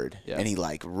word. Yeah. And he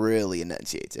like really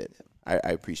enunciates it. I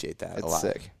appreciate that a lot.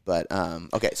 Sick. But,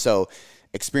 okay, so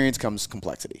experience comes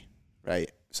complexity,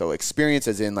 right? So experience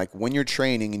as in like when you're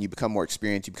training and you become more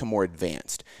experienced, you become more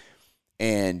advanced.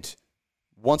 And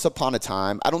once upon a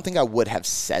time, I don't think I would have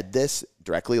said this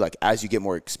directly, like as you get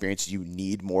more experience, you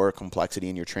need more complexity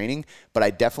in your training, but I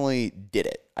definitely did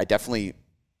it. I definitely,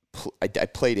 I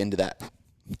played into that,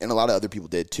 and a lot of other people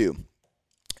did too.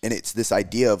 And it's this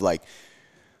idea of like,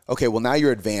 okay, well now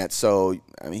you're advanced, so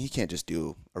I mean, you can't just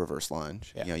do a reverse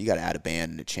lunge. Yeah. You got to add a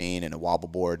band and a chain and a wobble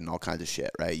board and all kinds of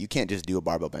shit, right? You can't just do a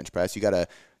barbell bench press. You gotta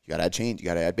add chain, you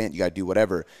gotta add band, you gotta do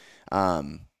whatever.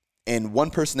 And one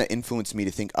person that influenced me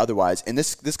to think otherwise, and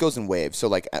this goes in waves. So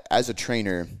like as a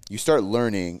trainer, you start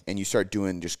learning and you start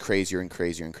doing just crazier and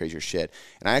crazier and crazier shit.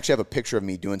 And I actually have a picture of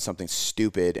me doing something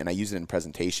stupid, and I use it in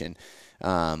presentation.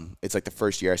 It's like the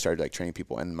first year I started like training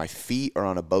people, and my feet are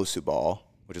on a Bosu ball,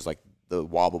 which is like the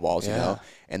wobble balls, you know.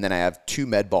 And then I have 2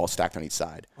 med balls stacked on each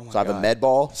side. So I have a med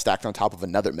ball stacked on top of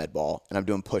another med ball, and I'm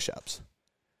doing push-ups.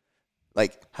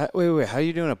 Like, wait, how are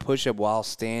you doing a push-up while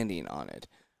standing on it?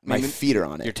 My feet are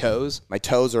on it. Your toes? My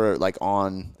toes are like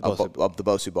on up the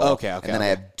Bosu ball. Okay. And then I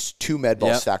have 2 med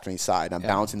balls stacked on each side. And I'm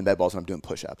balancing the med balls and I'm doing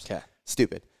push-ups. Okay.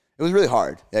 Stupid. It was really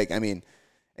hard. Like, I mean,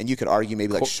 And you could argue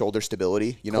maybe like shoulder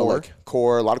stability, you know, Core. like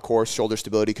core, a lot of core, shoulder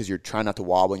stability because you're trying not to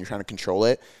wobble and you're trying to control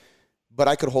it. But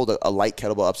I could hold a light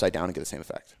kettlebell upside down and get the same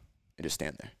effect and just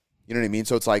stand there. You know what I mean?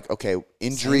 So it's like, okay,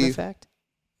 injury. Same effect?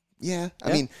 Yeah.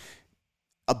 I mean,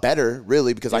 a better,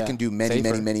 really, because I can do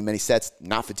many sets,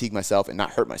 not fatigue myself and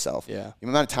not hurt myself. Yeah. The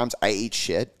amount of times I ate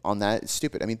shit on that is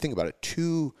stupid. I mean, think about it.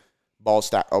 2 ball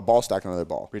stack, a ball stack on another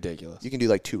ball. Ridiculous. You can do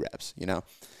like 2 reps, you know?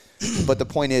 But the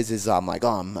point is I'm like,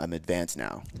 I'm advanced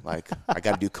now. Like, I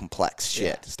got to do complex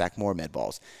shit, stack more med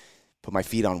balls, put my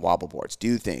feet on wobble boards,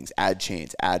 do things, add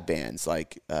chains, add bands,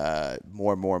 like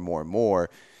more.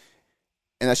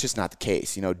 And that's just not the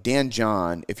case. You know, Dan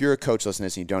John, if you're a coach listening to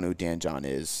this and you don't know who Dan John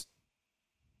is,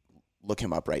 look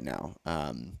him up right now.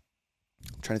 I'm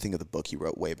trying to think of the book he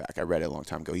wrote way back. I read it a long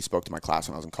time ago. He spoke to my class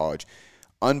when I was in college.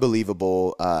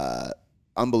 Unbelievable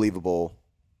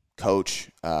coach,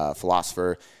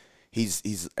 philosopher. He's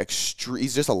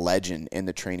just a legend in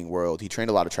the training world. He trained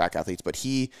a lot of track athletes, but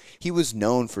he was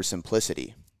known for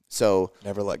simplicity. So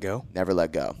never let go.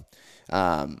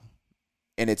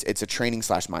 And it's a training /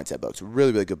 mindset book. It's a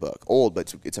really, really good book. Old,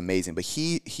 but it's amazing. But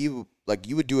he like,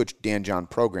 you would do a Dan John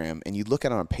program and you look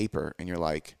at it on paper and you're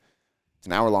like, it's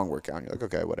an hour-long workout. And you're like,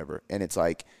 okay, whatever. And it's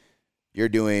like, you're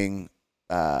doing,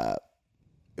 it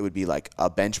would be like a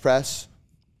bench press,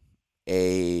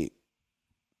 a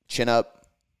chin up,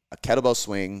 a kettlebell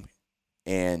swing,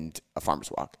 and a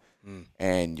farmer's walk.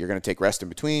 And you're going to take rest in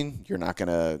between. You're not going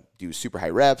to do super high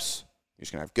reps. You're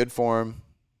just going to have good form,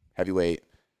 heavyweight,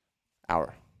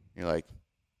 hour. You're like,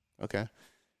 okay.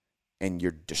 And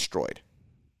you're destroyed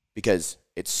because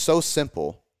it's so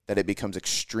simple that it becomes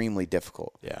extremely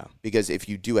difficult. Yeah. Because if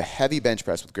you do a heavy bench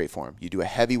press with great form, you do a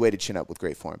heavy weighted chin up with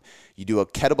great form, you do a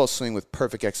kettlebell swing with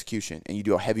perfect execution, and you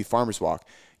do a heavy farmer's walk,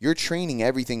 you're training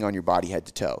everything on your body head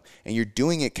to toe. And you're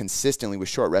doing it consistently with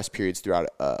short rest periods throughout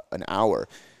an hour.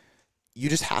 You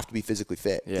just have to be physically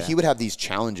fit. Yeah. He would have these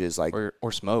challenges like...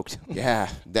 Or smoked. Yeah.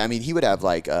 I mean, he would have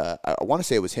like... I want to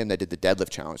say it was him that did the deadlift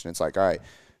challenge. And it's like, all right,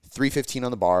 315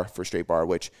 on the bar for a straight bar,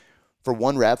 which for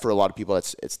one rep, for a lot of people,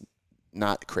 it's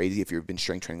not crazy if you've been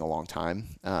strength training a long time.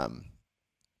 And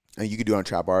you could do it on a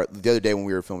trap bar. The other day when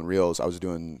we were filming reels, I was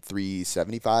doing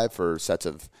 375 for sets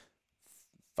of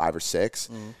 5 or 6.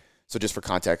 So just for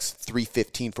context,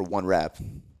 315 for one rep.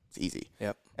 It's easy.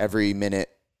 Yep. Every minute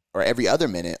or every other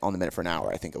minute on the minute for an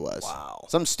hour, I think it was. Wow.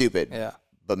 Something stupid. Yeah.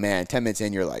 But man, 10 minutes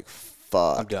in, you're like,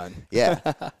 fuck. I'm done. Yeah.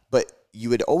 But you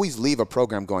would always leave a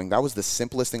program going, that was the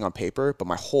simplest thing on paper, but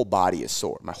my whole body is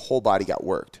sore. My whole body got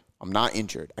worked. I'm not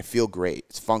injured. I feel great.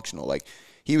 It's functional. Like,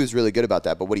 he was really good about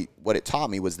that. But what it taught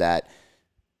me was that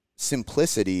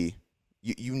simplicity,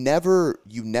 you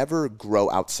never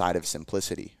grow outside of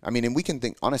simplicity. I mean, and we can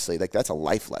think, honestly, like, that's a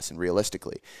life lesson,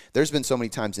 realistically. There's been so many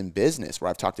times in business where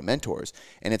I've talked to mentors,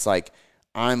 and it's like,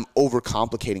 I'm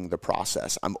overcomplicating the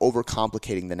process. I'm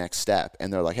overcomplicating the next step.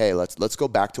 And they're like, hey, let's go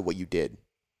back to what you did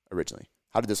originally.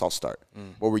 How did this all start?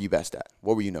 What were you best at?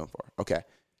 What were you known for? Okay.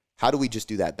 How do we just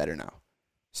do that better now?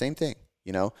 Same thing,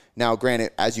 you know? Now,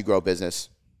 granted, as you grow a business,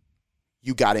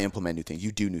 you got to implement new things.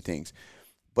 You do new things.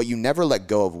 But you never let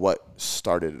go of what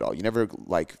started it all. You never,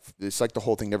 like, it's like the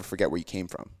whole thing, never forget where you came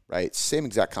from, right? Same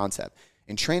exact concept.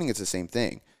 In training, it's the same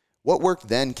thing. What worked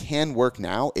then can work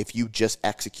now if you just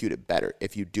execute it better,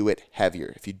 if you do it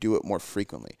heavier, if you do it more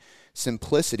frequently.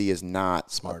 Simplicity is not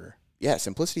Smarter. Yeah,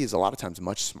 simplicity is a lot of times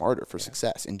much smarter for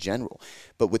success in general.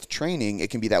 But with training,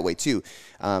 it can be that way too.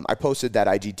 I posted that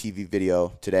IGTV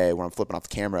video today where I'm flipping off the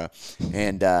camera,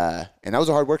 and that was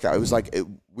a hard workout. It was like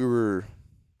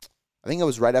I think it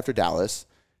was right after Dallas,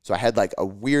 so I had like a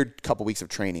weird couple weeks of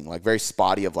training, like very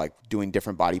spotty of like doing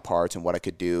different body parts and what I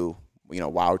could do, you know,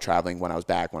 while traveling, when I was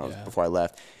back, before I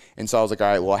left. And so I was like, all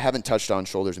right, well, I haven't touched on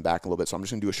shoulders and back in a little bit, so I'm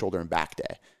just gonna do a shoulder and back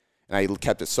day. And I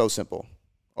kept it so simple: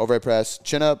 overhead press,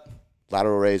 chin up,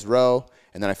 lateral raise, row,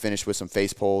 and then I finished with some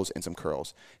face pulls and some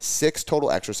curls. 6 total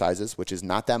exercises, which is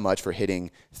not that much for hitting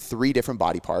 3 different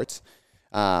body parts.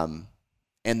 And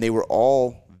they were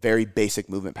all very basic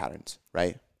movement patterns,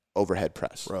 right? Overhead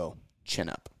press, Row, chin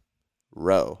up,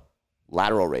 row,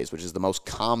 lateral raise, which is the most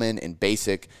common and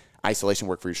basic isolation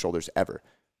work for your shoulders ever,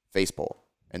 face pull,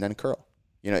 and then curl.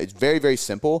 You know, it's very, very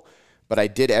simple, but I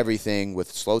did everything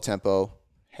with slow tempo,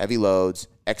 heavy loads,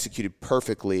 executed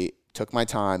perfectly, took my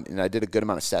time, and I did a good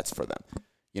amount of sets for them.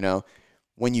 You know,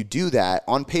 when you do that,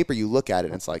 on paper, you look at it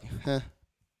and it's like,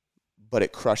 but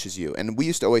it crushes you. And we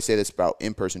used to always say this about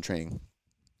in-person training.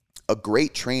 A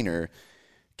great trainer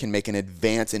can make an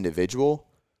advanced individual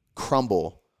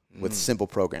crumble with simple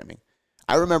programming.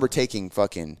 I remember taking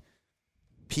fucking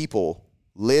people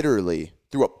literally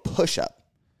through a push-up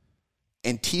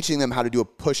and teaching them how to do a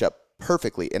push-up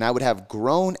perfectly. And I would have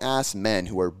grown-ass men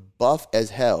who are buff as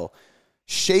hell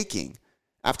shaking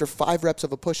after 5 reps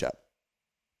of a push-up.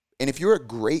 And if you're a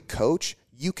great coach,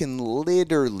 you can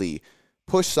literally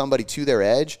push somebody to their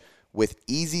edge with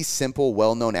easy, simple,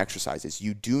 well-known exercises.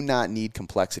 You do not need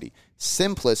complexity.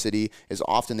 Simplicity is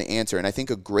often the answer. And I think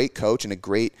a great coach and a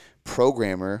great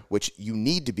programmer, which you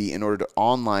need to be in order to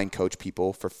online coach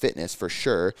people for fitness, for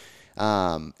sure.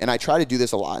 And I try to do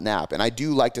this a lot in the app. And I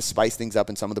do like to spice things up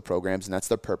in some of the programs, and that's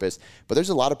the purpose. But there's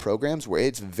a lot of programs where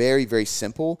it's very, very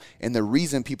simple. And the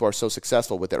reason people are so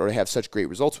successful with it or have such great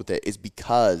results with it is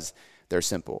because they're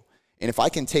simple. And if I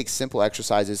can take simple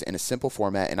exercises in a simple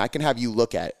format and I can have you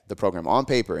look at the program on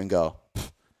paper and go,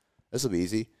 this will be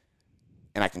easy,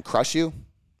 and I can crush you,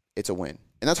 it's a win.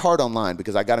 And that's hard online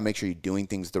because I got to make sure you're doing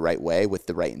things the right way with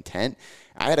the right intent.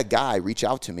 I had a guy reach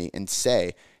out to me and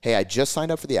say, hey, I just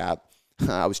signed up for the app.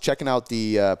 I was checking out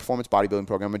the performance bodybuilding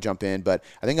program. I'm going to jump in, but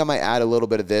I think I might add a little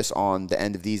bit of this on the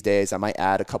end of these days. I might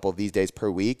add a couple of these days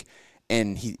per week.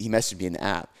 And he messaged me in the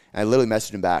app. And I literally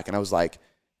messaged him back. And I was like,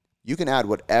 you can add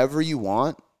whatever you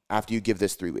want after you give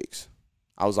this 3 weeks.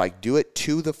 I was like, do it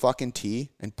to the fucking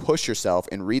T and push yourself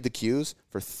and read the cues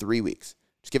for 3 weeks.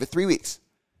 Just give it 3 weeks.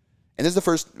 And this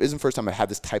isn't the first time I had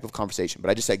this type of conversation, but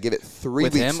I just said give it 3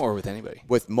 weeks. With him or with anybody?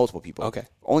 With multiple people. Okay.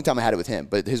 Only time I had it with him,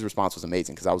 but his response was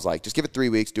amazing because I was like, just give it 3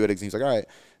 weeks, do it. And he's like, all right.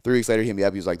 3 weeks later, he hit me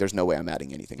up. He was like, there's no way I'm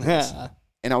adding anything to this.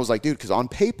 And I was like, dude, because on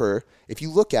paper, if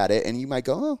you look at it and you might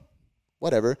go, oh,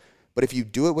 whatever. But if you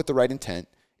do it with the right intent,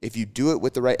 if you do it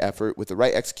with the right effort, with the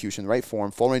right execution, the right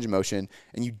form, full range of motion,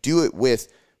 and you do it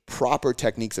with proper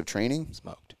techniques of training,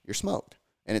 you're smoked.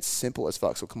 And it's simple as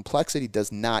fuck. So complexity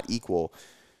does not equal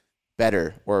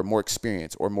better or more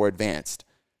experienced or more advanced.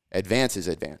 Advanced is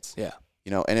advanced. Yeah.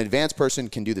 You know, an advanced person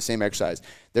can do the same exercise.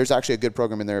 There's actually a good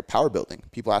program in there, power building.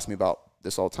 People ask me about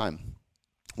this all the time.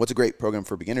 What's a great program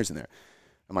for beginners in there?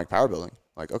 I'm like, power building.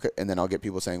 Like, okay. And then I'll get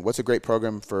people saying, what's a great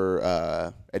program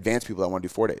for advanced people that want to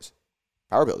do 4 days?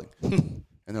 Power building. And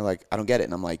they're like, I don't get it.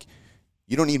 And I'm like,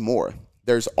 you don't need more.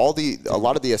 There's a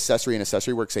lot of the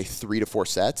accessory work say 3 to 4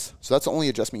 sets. So that's the only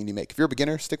adjustment you need to make. If you're a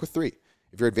beginner, stick with 3.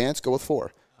 If you're advanced, go with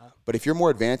 4. But if you're more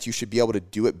advanced, you should be able to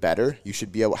do it better. You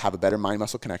should be able to have a better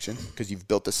mind-muscle connection because you've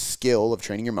built the skill of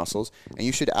training your muscles, and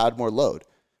you should add more load,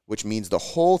 which means the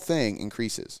whole thing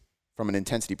increases from an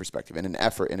intensity perspective and an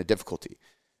effort and a difficulty,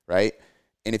 right?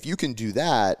 And if you can do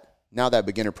that, now that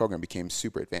beginner program became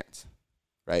super advanced,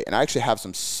 right? And I actually have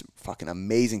some fucking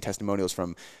amazing testimonials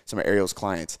from some of Ariel's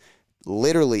clients.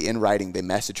 Literally in writing, they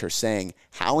messaged her saying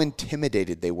how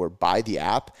intimidated they were by the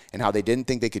app and how they didn't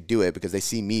think they could do it because they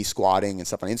see me squatting and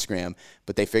stuff on Instagram,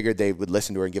 but they figured they would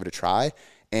listen to her and give it a try.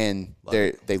 And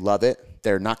they love it.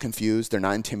 They're not confused. They're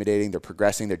not intimidating. They're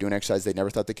progressing. They're doing exercise they never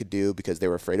thought they could do because they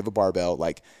were afraid of a barbell.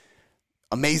 Like,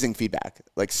 amazing feedback.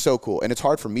 Like, so cool. And it's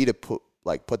hard for me to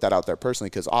put that out there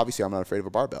personally because obviously I'm not afraid of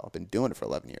a barbell. I've been doing it for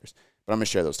 11 years. But I'm going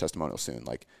to share those testimonials soon,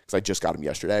 like, because I just got them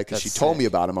yesterday. Because she told me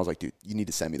about them. I was like, dude, you need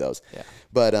to send me those. Yeah.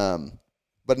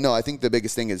 But no, I think the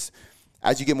biggest thing is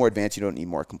as you get more advanced, you don't need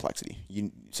more complexity.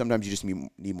 Sometimes you just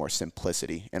need more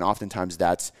simplicity. And oftentimes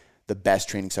that's the best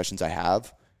training sessions I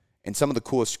have. And some of the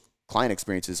coolest client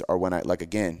experiences are when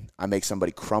I make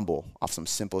somebody crumble off some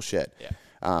simple shit.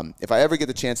 Yeah. If I ever get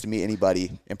the chance to meet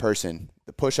anybody in person,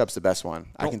 the push-up's the best one.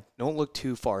 Don't look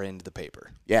too far into the paper.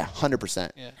 Yeah,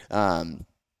 100%. Yeah.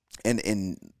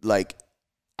 And like,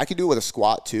 I could do it with a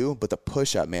squat too, but the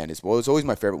push-up, man, it was always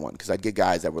my favorite one because I'd get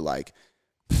guys that were like,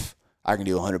 I can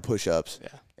do 100 push-ups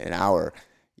in an hour,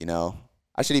 you know.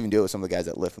 I should even do it with some of the guys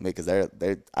that lift with me because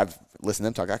I've listened to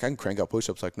them talk. I can crank out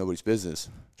push-ups like nobody's business.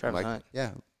 Travis Hunt.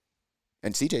 Yeah.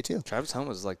 And CJ too. Travis Hunt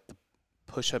was like the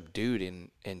push-up dude in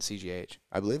CGH.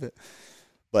 I believe it.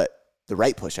 But the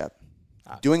right push-up.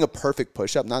 Doing a perfect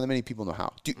push-up, not that many people know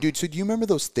how. Dude, so do you remember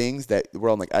those things that were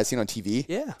on, like, I seen on TV?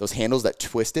 Yeah. Those handles that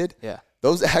twisted? Yeah.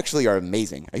 Those actually are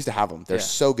amazing. I used to have them. They're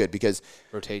so good because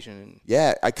rotation.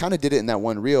 Yeah, I kind of did it in that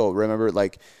one reel. Remember,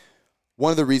 like,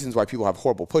 one of the reasons why people have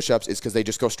horrible push-ups is because they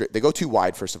just go straight. They go too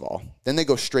wide, first of all. Then they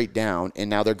go straight down, and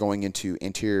now they're going into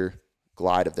anterior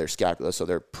glide of their scapula, so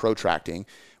they're protracting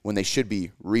when they should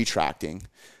be retracting.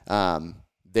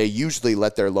 They usually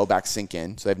let their low back sink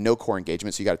in, so they have no core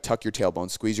engagement, so you got to tuck your tailbone,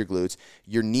 squeeze your glutes.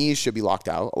 Your knees should be locked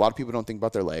out. A lot of people don't think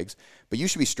about their legs, but you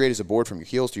should be straight as a board from your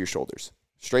heels to your shoulders.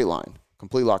 Straight line,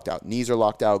 completely locked out. Knees are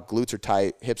locked out, glutes are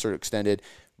tight, hips are extended,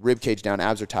 rib cage down,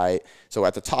 abs are tight. So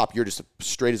at the top, you're just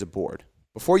straight as a board.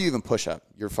 Before you even push up,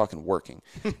 you're fucking working.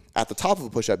 At the top of a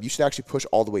push-up, you should actually push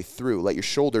all the way through. Let your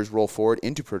shoulders roll forward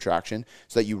into protraction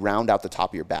so that you round out the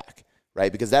top of your back,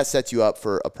 right? Because that sets you up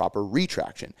for a proper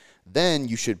retraction. Then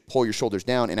you should pull your shoulders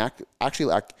down and actually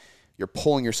like you're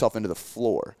pulling yourself into the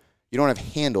floor. You don't have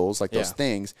handles like those Yeah.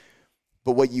 things.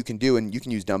 But what you can do, and you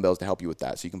can use dumbbells to help you with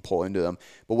that, so you can pull into them.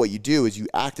 But what you do is you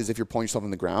act as if you're pulling yourself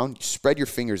on the ground. You spread your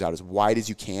fingers out as wide as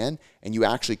you can, and you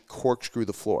actually corkscrew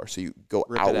the floor. So you go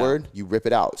outward, you rip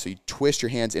it out. So you twist your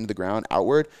hands into the ground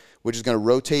outward, which is going to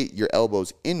rotate your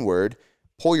elbows inward,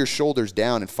 pull your shoulders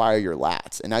down, and fire your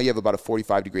lats. And now you have about a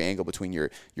 45-degree angle between your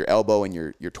elbow and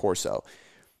your torso.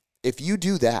 If you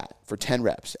do that for 10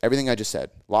 reps, everything I just said,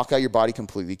 lock out your body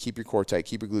completely, keep your core tight,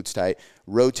 keep your glutes tight,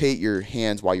 rotate your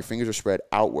hands while your fingers are spread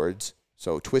outwards,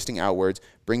 so twisting outwards,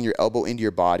 bring your elbow into your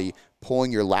body,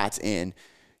 pulling your lats in,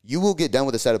 you will get done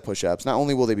with a set of push-ups. Not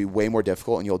only will they be way more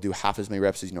difficult and you'll do half as many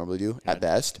reps as you normally do at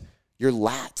best, your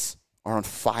lats are on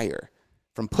fire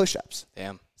from push-ups.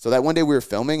 Damn. So that one day we were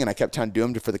filming and I kept trying to do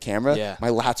them for the camera, Yeah. my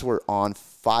lats were on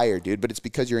fire, dude, but it's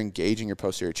because you're engaging your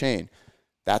posterior chain.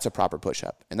 That's a proper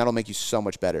push-up, and that'll make you so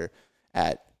much better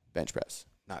at bench press.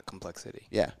 Not complexity.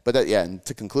 Yeah, but and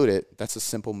to conclude it, that's a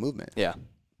simple movement. Yeah.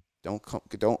 Don't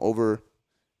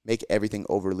make everything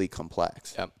overly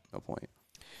complex. Yep. No point.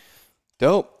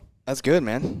 Dope. That's good,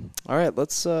 man. All right,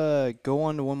 let's go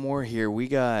on to one more here. We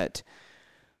got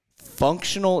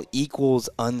functional equals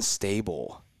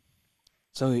unstable.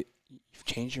 So you've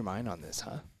changed your mind on this,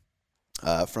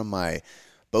 huh? From my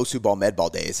Bosu ball med ball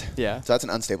days. Yeah. So that's an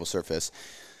unstable surface.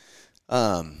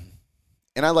 And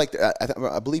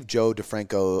I believe Joe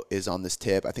DeFranco is on this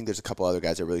tip. I think there's a couple other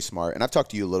guys that are really smart. And I've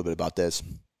talked to you a little bit about this,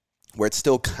 where it's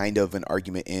still kind of an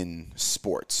argument in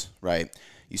sports, right?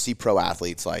 You see pro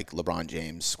athletes like LeBron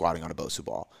James squatting on a Bosu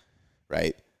ball,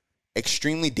 right?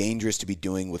 Extremely dangerous to be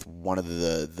doing with one of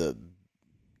the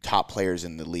top players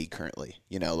in the league currently.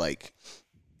 You know, like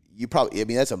you probably, I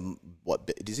mean, that's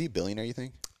is he a billionaire, you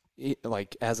think?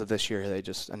 Like as of this year, they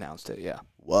just announced it. Yeah.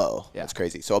 Whoa, Yeah. That's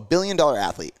crazy. So $1 billion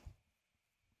athlete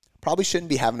probably shouldn't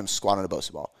be having him squat on a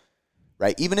Bosu ball,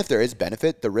 right? Even if there is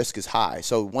benefit, the risk is high.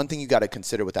 So one thing you got to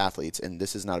consider with athletes, and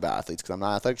this is not about athletes because I'm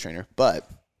not an athletic trainer, but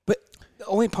the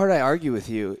only part I argue with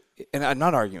you, and I'm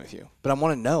not arguing with you, but I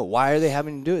want to know, why are they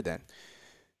having to do it then?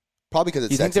 probably because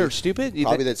it's You think sexy. they're stupid?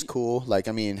 Probably that's cool. Like,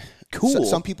 I mean, Cool.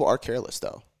 Some people are careless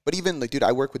though. But even like, dude,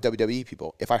 I work with WWE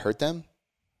people. If I hurt them,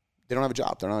 they don't have a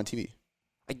job. They're not on TV.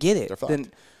 I get it. They're fucked.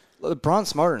 Then LeBron's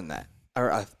smarter than that.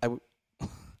 Or You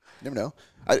never know.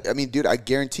 I mean, dude, I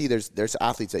guarantee there's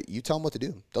athletes that you tell them what to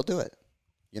do, they'll do it.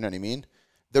 You know what I mean?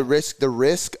 The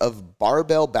risk of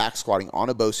barbell back squatting on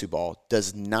a Bosu ball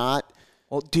does not.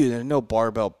 well, dude, there's no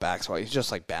barbell back squat. It's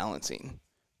just like balancing.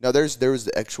 No, there was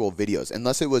the actual videos.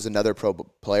 Unless it was another pro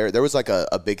player, there was like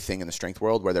a big thing in the strength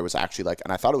world where there was actually like,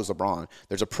 and I thought it was LeBron.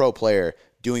 There's a pro player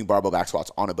doing barbell back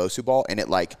squats on a Bosu ball, and it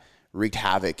like wreaked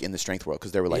havoc in the strength world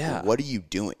because they were like, Yeah. "What are you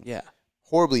doing?" Yeah.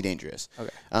 Horribly dangerous.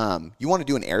 Okay. You want to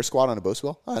do an air squat on a Bosu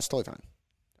ball? Oh, that's totally fine.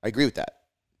 I agree with that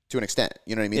to an extent.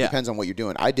 You know what I mean? Yeah. It depends on what you're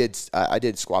doing. I did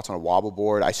squats on a wobble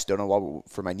board. I stood on a wobble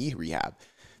for my knee rehab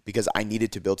because I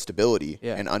needed to build stability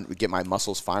and get my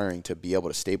muscles firing to be able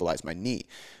to stabilize my knee.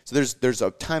 So there's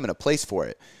a time and a place for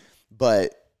it.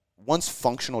 But once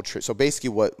functional, so basically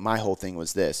what my whole thing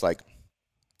was this, like,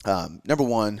 number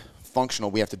one, functional,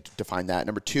 we have to define that.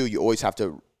 Number two, you always have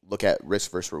to look at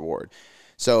risk versus reward.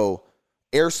 So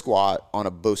air squat on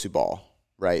a Bosu ball,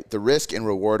 right? The risk and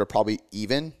reward are probably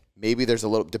even. Maybe there's a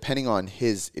little, depending on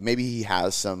maybe he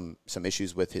has some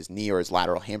issues with his knee or his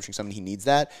lateral hamstring, something he needs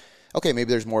that. Okay, maybe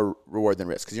there's more reward than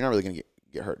risk because you're not really going to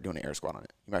get hurt doing an air squat on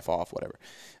it. You might fall off, whatever.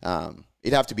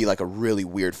 It'd have to be like a really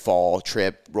weird fall,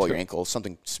 trip, roll your ankle,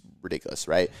 something ridiculous,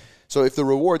 right? So if the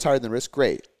reward's higher than risk,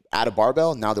 great. Add a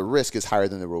barbell, now the risk is higher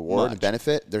than the reward and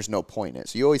benefit. There's no point in it.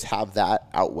 So you always have that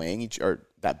outweighing or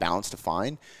that balance to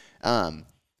find.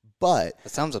 But That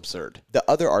sounds absurd. the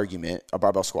other argument, a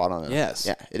barbell squat on it. Yes.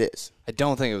 Yeah, it is. I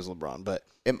don't think it was LeBron, but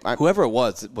I whoever it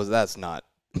was that's not.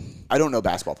 I don't know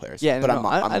basketball players. Yeah, but no,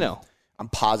 I know. I'm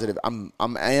positive. I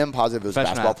am positive it was a Professional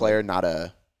basketball athlete. player, not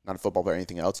a football player or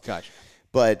anything else. Gotcha.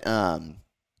 But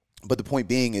the point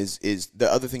being is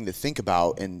the other thing to think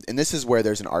about, and this is where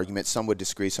there's an argument. Some would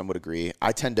disagree, some would agree.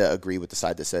 I tend to agree with the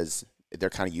side that says they're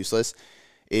kind of useless.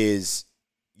 Is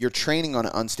you're training on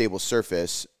an unstable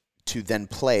surface to then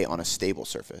play on a stable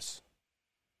surface.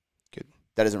 Good.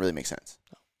 That doesn't really make sense.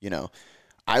 You know,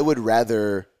 I would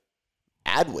rather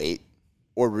add weight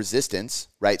or resistance,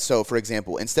 right? So, for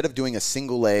example, instead of doing a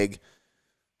single leg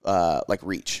like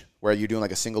reach, where you're doing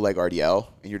like a single leg RDL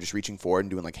and you're just reaching forward and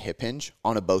doing like a hip hinge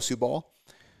on a Bosu ball,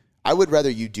 I would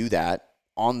rather you do that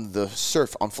on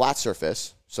flat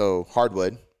surface, so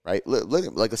hardwood, right?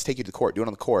 Like let's take you to the court, do it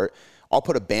on the court. I'll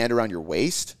put a band around your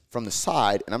waist from the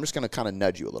side, and I'm just going to kind of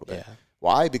nudge you a little bit. Yeah.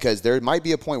 Why? Because there might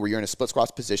be a point where you're in a split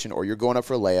squats position, or you're going up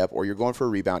for a layup, or you're going for a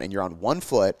rebound, and you're on one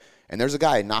foot, and there's a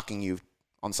guy knocking you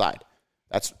on the side.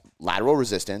 That's lateral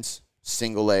resistance,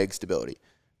 single leg stability.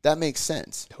 That makes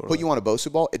sense. Totally. Put you on a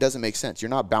Bosu ball, it doesn't make sense. You're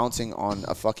not bouncing on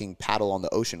a fucking paddle on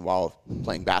the ocean while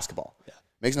playing basketball. Yeah.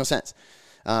 Makes no sense.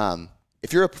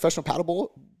 If you're a professional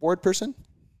paddle board person,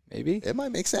 maybe it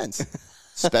might make sense.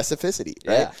 Specificity,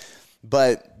 right? Yeah.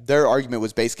 But their argument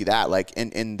was basically that, like,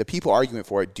 and the people arguing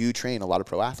for it do train a lot of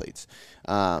pro athletes.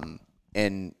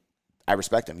 And I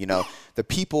respect them. You know, the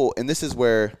people, and this is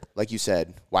where, like you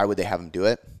said, why would they have them do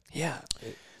it? Yeah.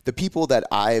 The people that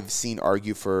I've seen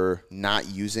argue for not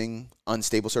using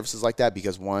unstable surfaces like that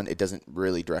because, one, it doesn't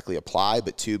really directly apply,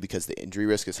 but two, because the injury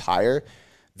risk is higher,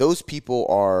 those people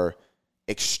are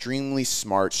extremely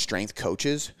smart strength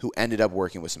coaches who ended up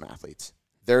working with some athletes.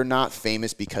 They're not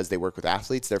famous because they work with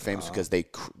athletes. They're famous because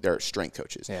they're strength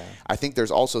coaches. Yeah. I think there's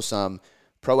also some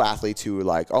pro athletes who are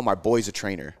like, oh, my boy's a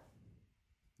trainer.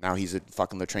 Now he's a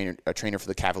trainer for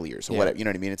the Cavaliers or whatever. You know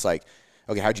what I mean? It's like,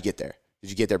 okay, how'd you get there?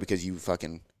 Did you get there because you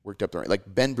fucking worked up the right? Like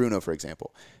Ben Bruno, for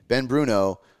example. Ben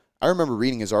Bruno, I remember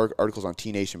reading his articles on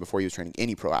T Nation before he was training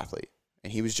any pro athlete.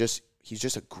 And he's just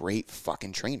a great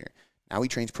fucking trainer. Now he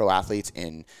trains pro athletes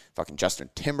in fucking Justin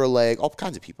Timberlake, all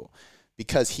kinds of people,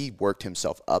 because he worked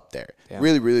himself up there. Yeah.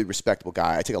 Really, really respectable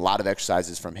guy. I take a lot of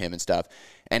exercises from him and stuff.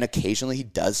 And occasionally he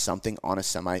does something on a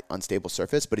semi-unstable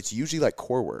surface, but it's usually like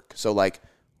core work. So like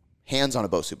hands on a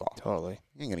Bosu ball. Totally.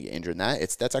 You ain't going to get injured in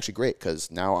that. That's actually great because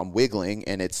now I'm wiggling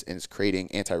and it's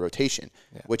creating anti-rotation,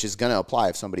 which is going to apply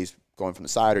if somebody's going from the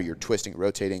side or you're twisting,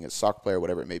 rotating as a soccer player,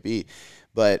 whatever it may be.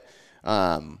 But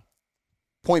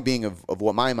point being of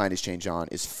what my mind has changed on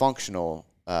is functional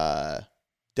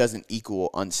doesn't equal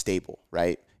unstable,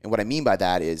 right? And what I mean by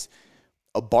that is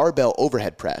a barbell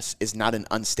overhead press is not an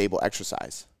unstable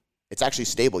exercise. It's actually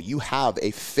stable. You have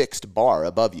a fixed bar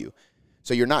above you.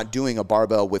 So you're not doing a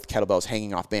barbell with kettlebells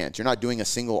hanging off bands. You're not doing a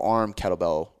single arm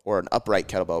kettlebell or an upright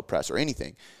kettlebell press or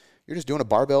anything. You're just doing a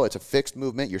barbell. It's a fixed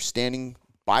movement. You're standing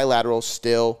bilateral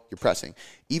still. You're pressing.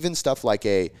 Even stuff like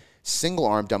a single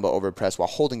arm dumbbell overhead press while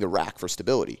holding the rack for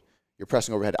stability. You're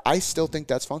pressing overhead. I still think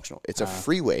that's functional. It's a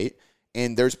free weight,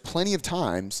 and there's plenty of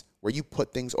times where you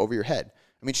put things over your head.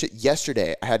 I mean, shit,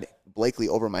 yesterday I had Blakely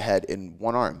over my head in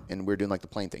one arm, and we were doing like the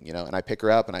plane thing, you know, and I pick her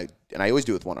up, and I always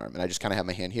do it with one arm, and I just kind of have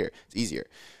my hand here. It's easier.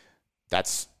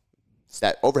 That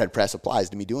overhead press applies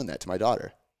to me doing that to my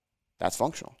daughter. That's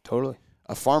functional. Totally.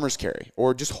 A farmer's carry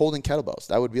or just holding kettlebells.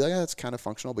 That would be like, that's kind of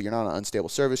functional, but you're not on an unstable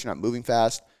surface. You're not moving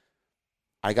fast.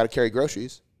 I got to carry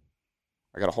groceries.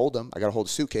 I got to hold them. I got to hold a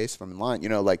suitcase from in line. You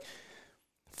know, like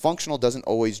functional doesn't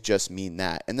always just mean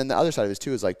that. And then the other side of it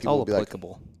too is like people will be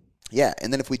applicable. Like, yeah.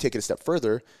 And then if we take it a step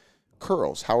further,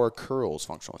 curls. How are curls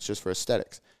functional? It's just for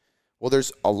aesthetics. Well,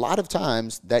 there's a lot of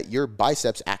times that your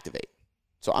biceps activate.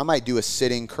 So I might do a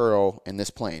sitting curl in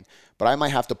this plane, but I might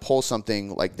have to pull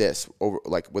something like this over,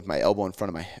 like with my elbow in front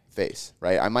of my face,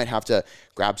 right? I might have to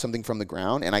grab something from the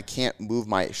ground and I can't move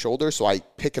my shoulder, so I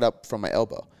pick it up from my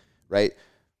elbow, right?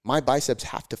 My biceps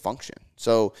have to function.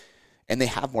 So, and they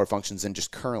have more functions than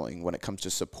just curling when it comes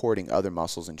to supporting other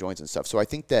muscles and joints and stuff. So I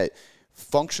think that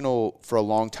functional for a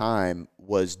long time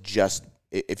was just,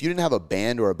 if you didn't have a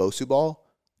band or a Bosu ball,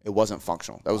 it wasn't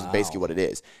functional. That was basically what it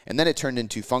is. And then it turned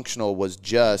into functional was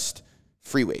just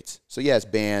free weights. So yes,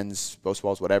 bands, Bosu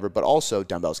balls, whatever, but also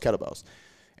dumbbells, kettlebells.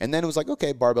 And then it was like,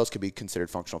 okay, barbells could be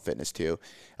considered functional fitness too.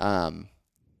 And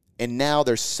now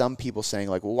there's some people saying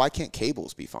like, well, why can't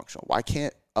cables be functional? Why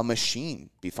can't a machine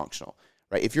be functional,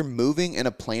 right? If you're moving in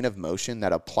a plane of motion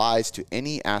that applies to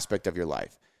any aspect of your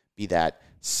life, be that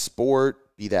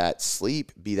sport, be that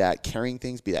sleep, be that carrying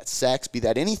things, be that sex, be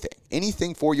that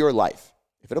anything for your life.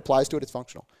 If it applies to it, it's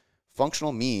functional.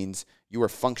 Functional means you are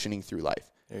functioning through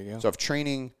life. There you go. So if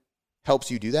training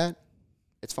helps you do that,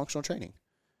 it's functional training.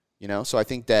 You know, so I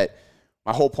think that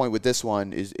my whole point with this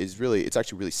one is really, it's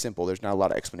actually really simple. There's not a lot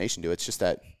of explanation to it. It's just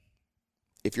that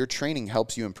if your training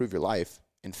helps you improve your life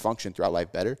and function throughout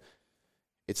life better,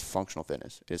 it's functional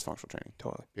fitness. It is functional training.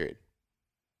 Totally. Period.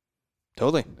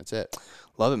 Totally. That's it.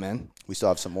 Love it, man. We still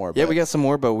have some more. Yeah, we got some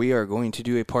more, but we are going to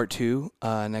do a part 2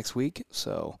 next week.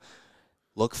 So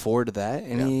look forward to that.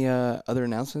 Any other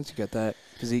announcements? You got that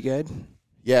physique guide?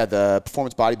 Yeah, the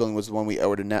performance bodybuilding was the one we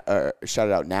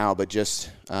shouted out now, but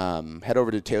just head over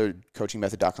to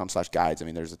tailoredcoachingmethod.com/guides. I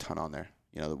mean, there's a ton on there.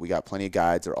 You know, we got plenty of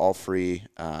guides. They're all free.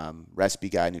 Recipe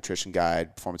guide, nutrition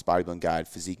guide, performance bodybuilding guide,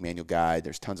 physique manual guide.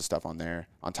 There's tons of stuff on there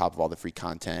on top of all the free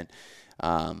content.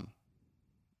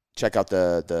 Check out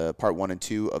the part 1 and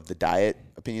 2 of the diet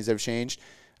opinions that have changed.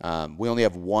 We only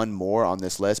have one more on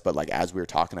this list, but like as we were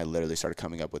talking, I literally started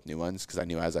coming up with new ones because I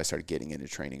knew as I started getting into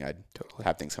training, I'd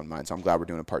have things come to mind. So I'm glad we're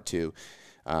doing a part 2.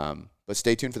 But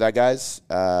stay tuned for that, guys.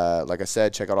 Like I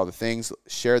said, check out all the things.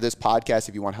 Share this podcast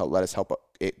if you want to let us help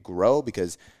it grow,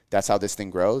 because that's how this thing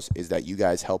grows, is that you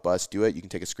guys help us do it. You can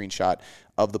take a screenshot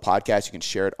of the podcast. You can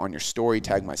share it on your story.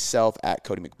 Tag myself at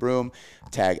Cody McBroom.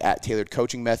 Tag at Tailored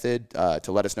Coaching Method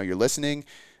to let us know you're listening.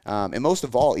 And most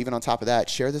of all, even on top of that,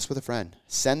 share this with a friend.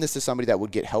 Send this to somebody that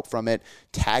would get help from it.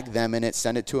 Tag them in it.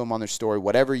 Send it to them on their story.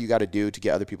 Whatever you got to do to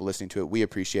get other people listening to it, we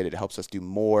appreciate it. It helps us do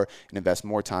more and invest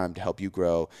more time to help you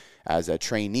grow as a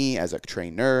trainee, as a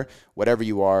trainer, whatever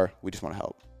you are. We just want to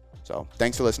help. So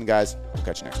thanks for listening, guys. We'll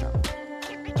catch you next time.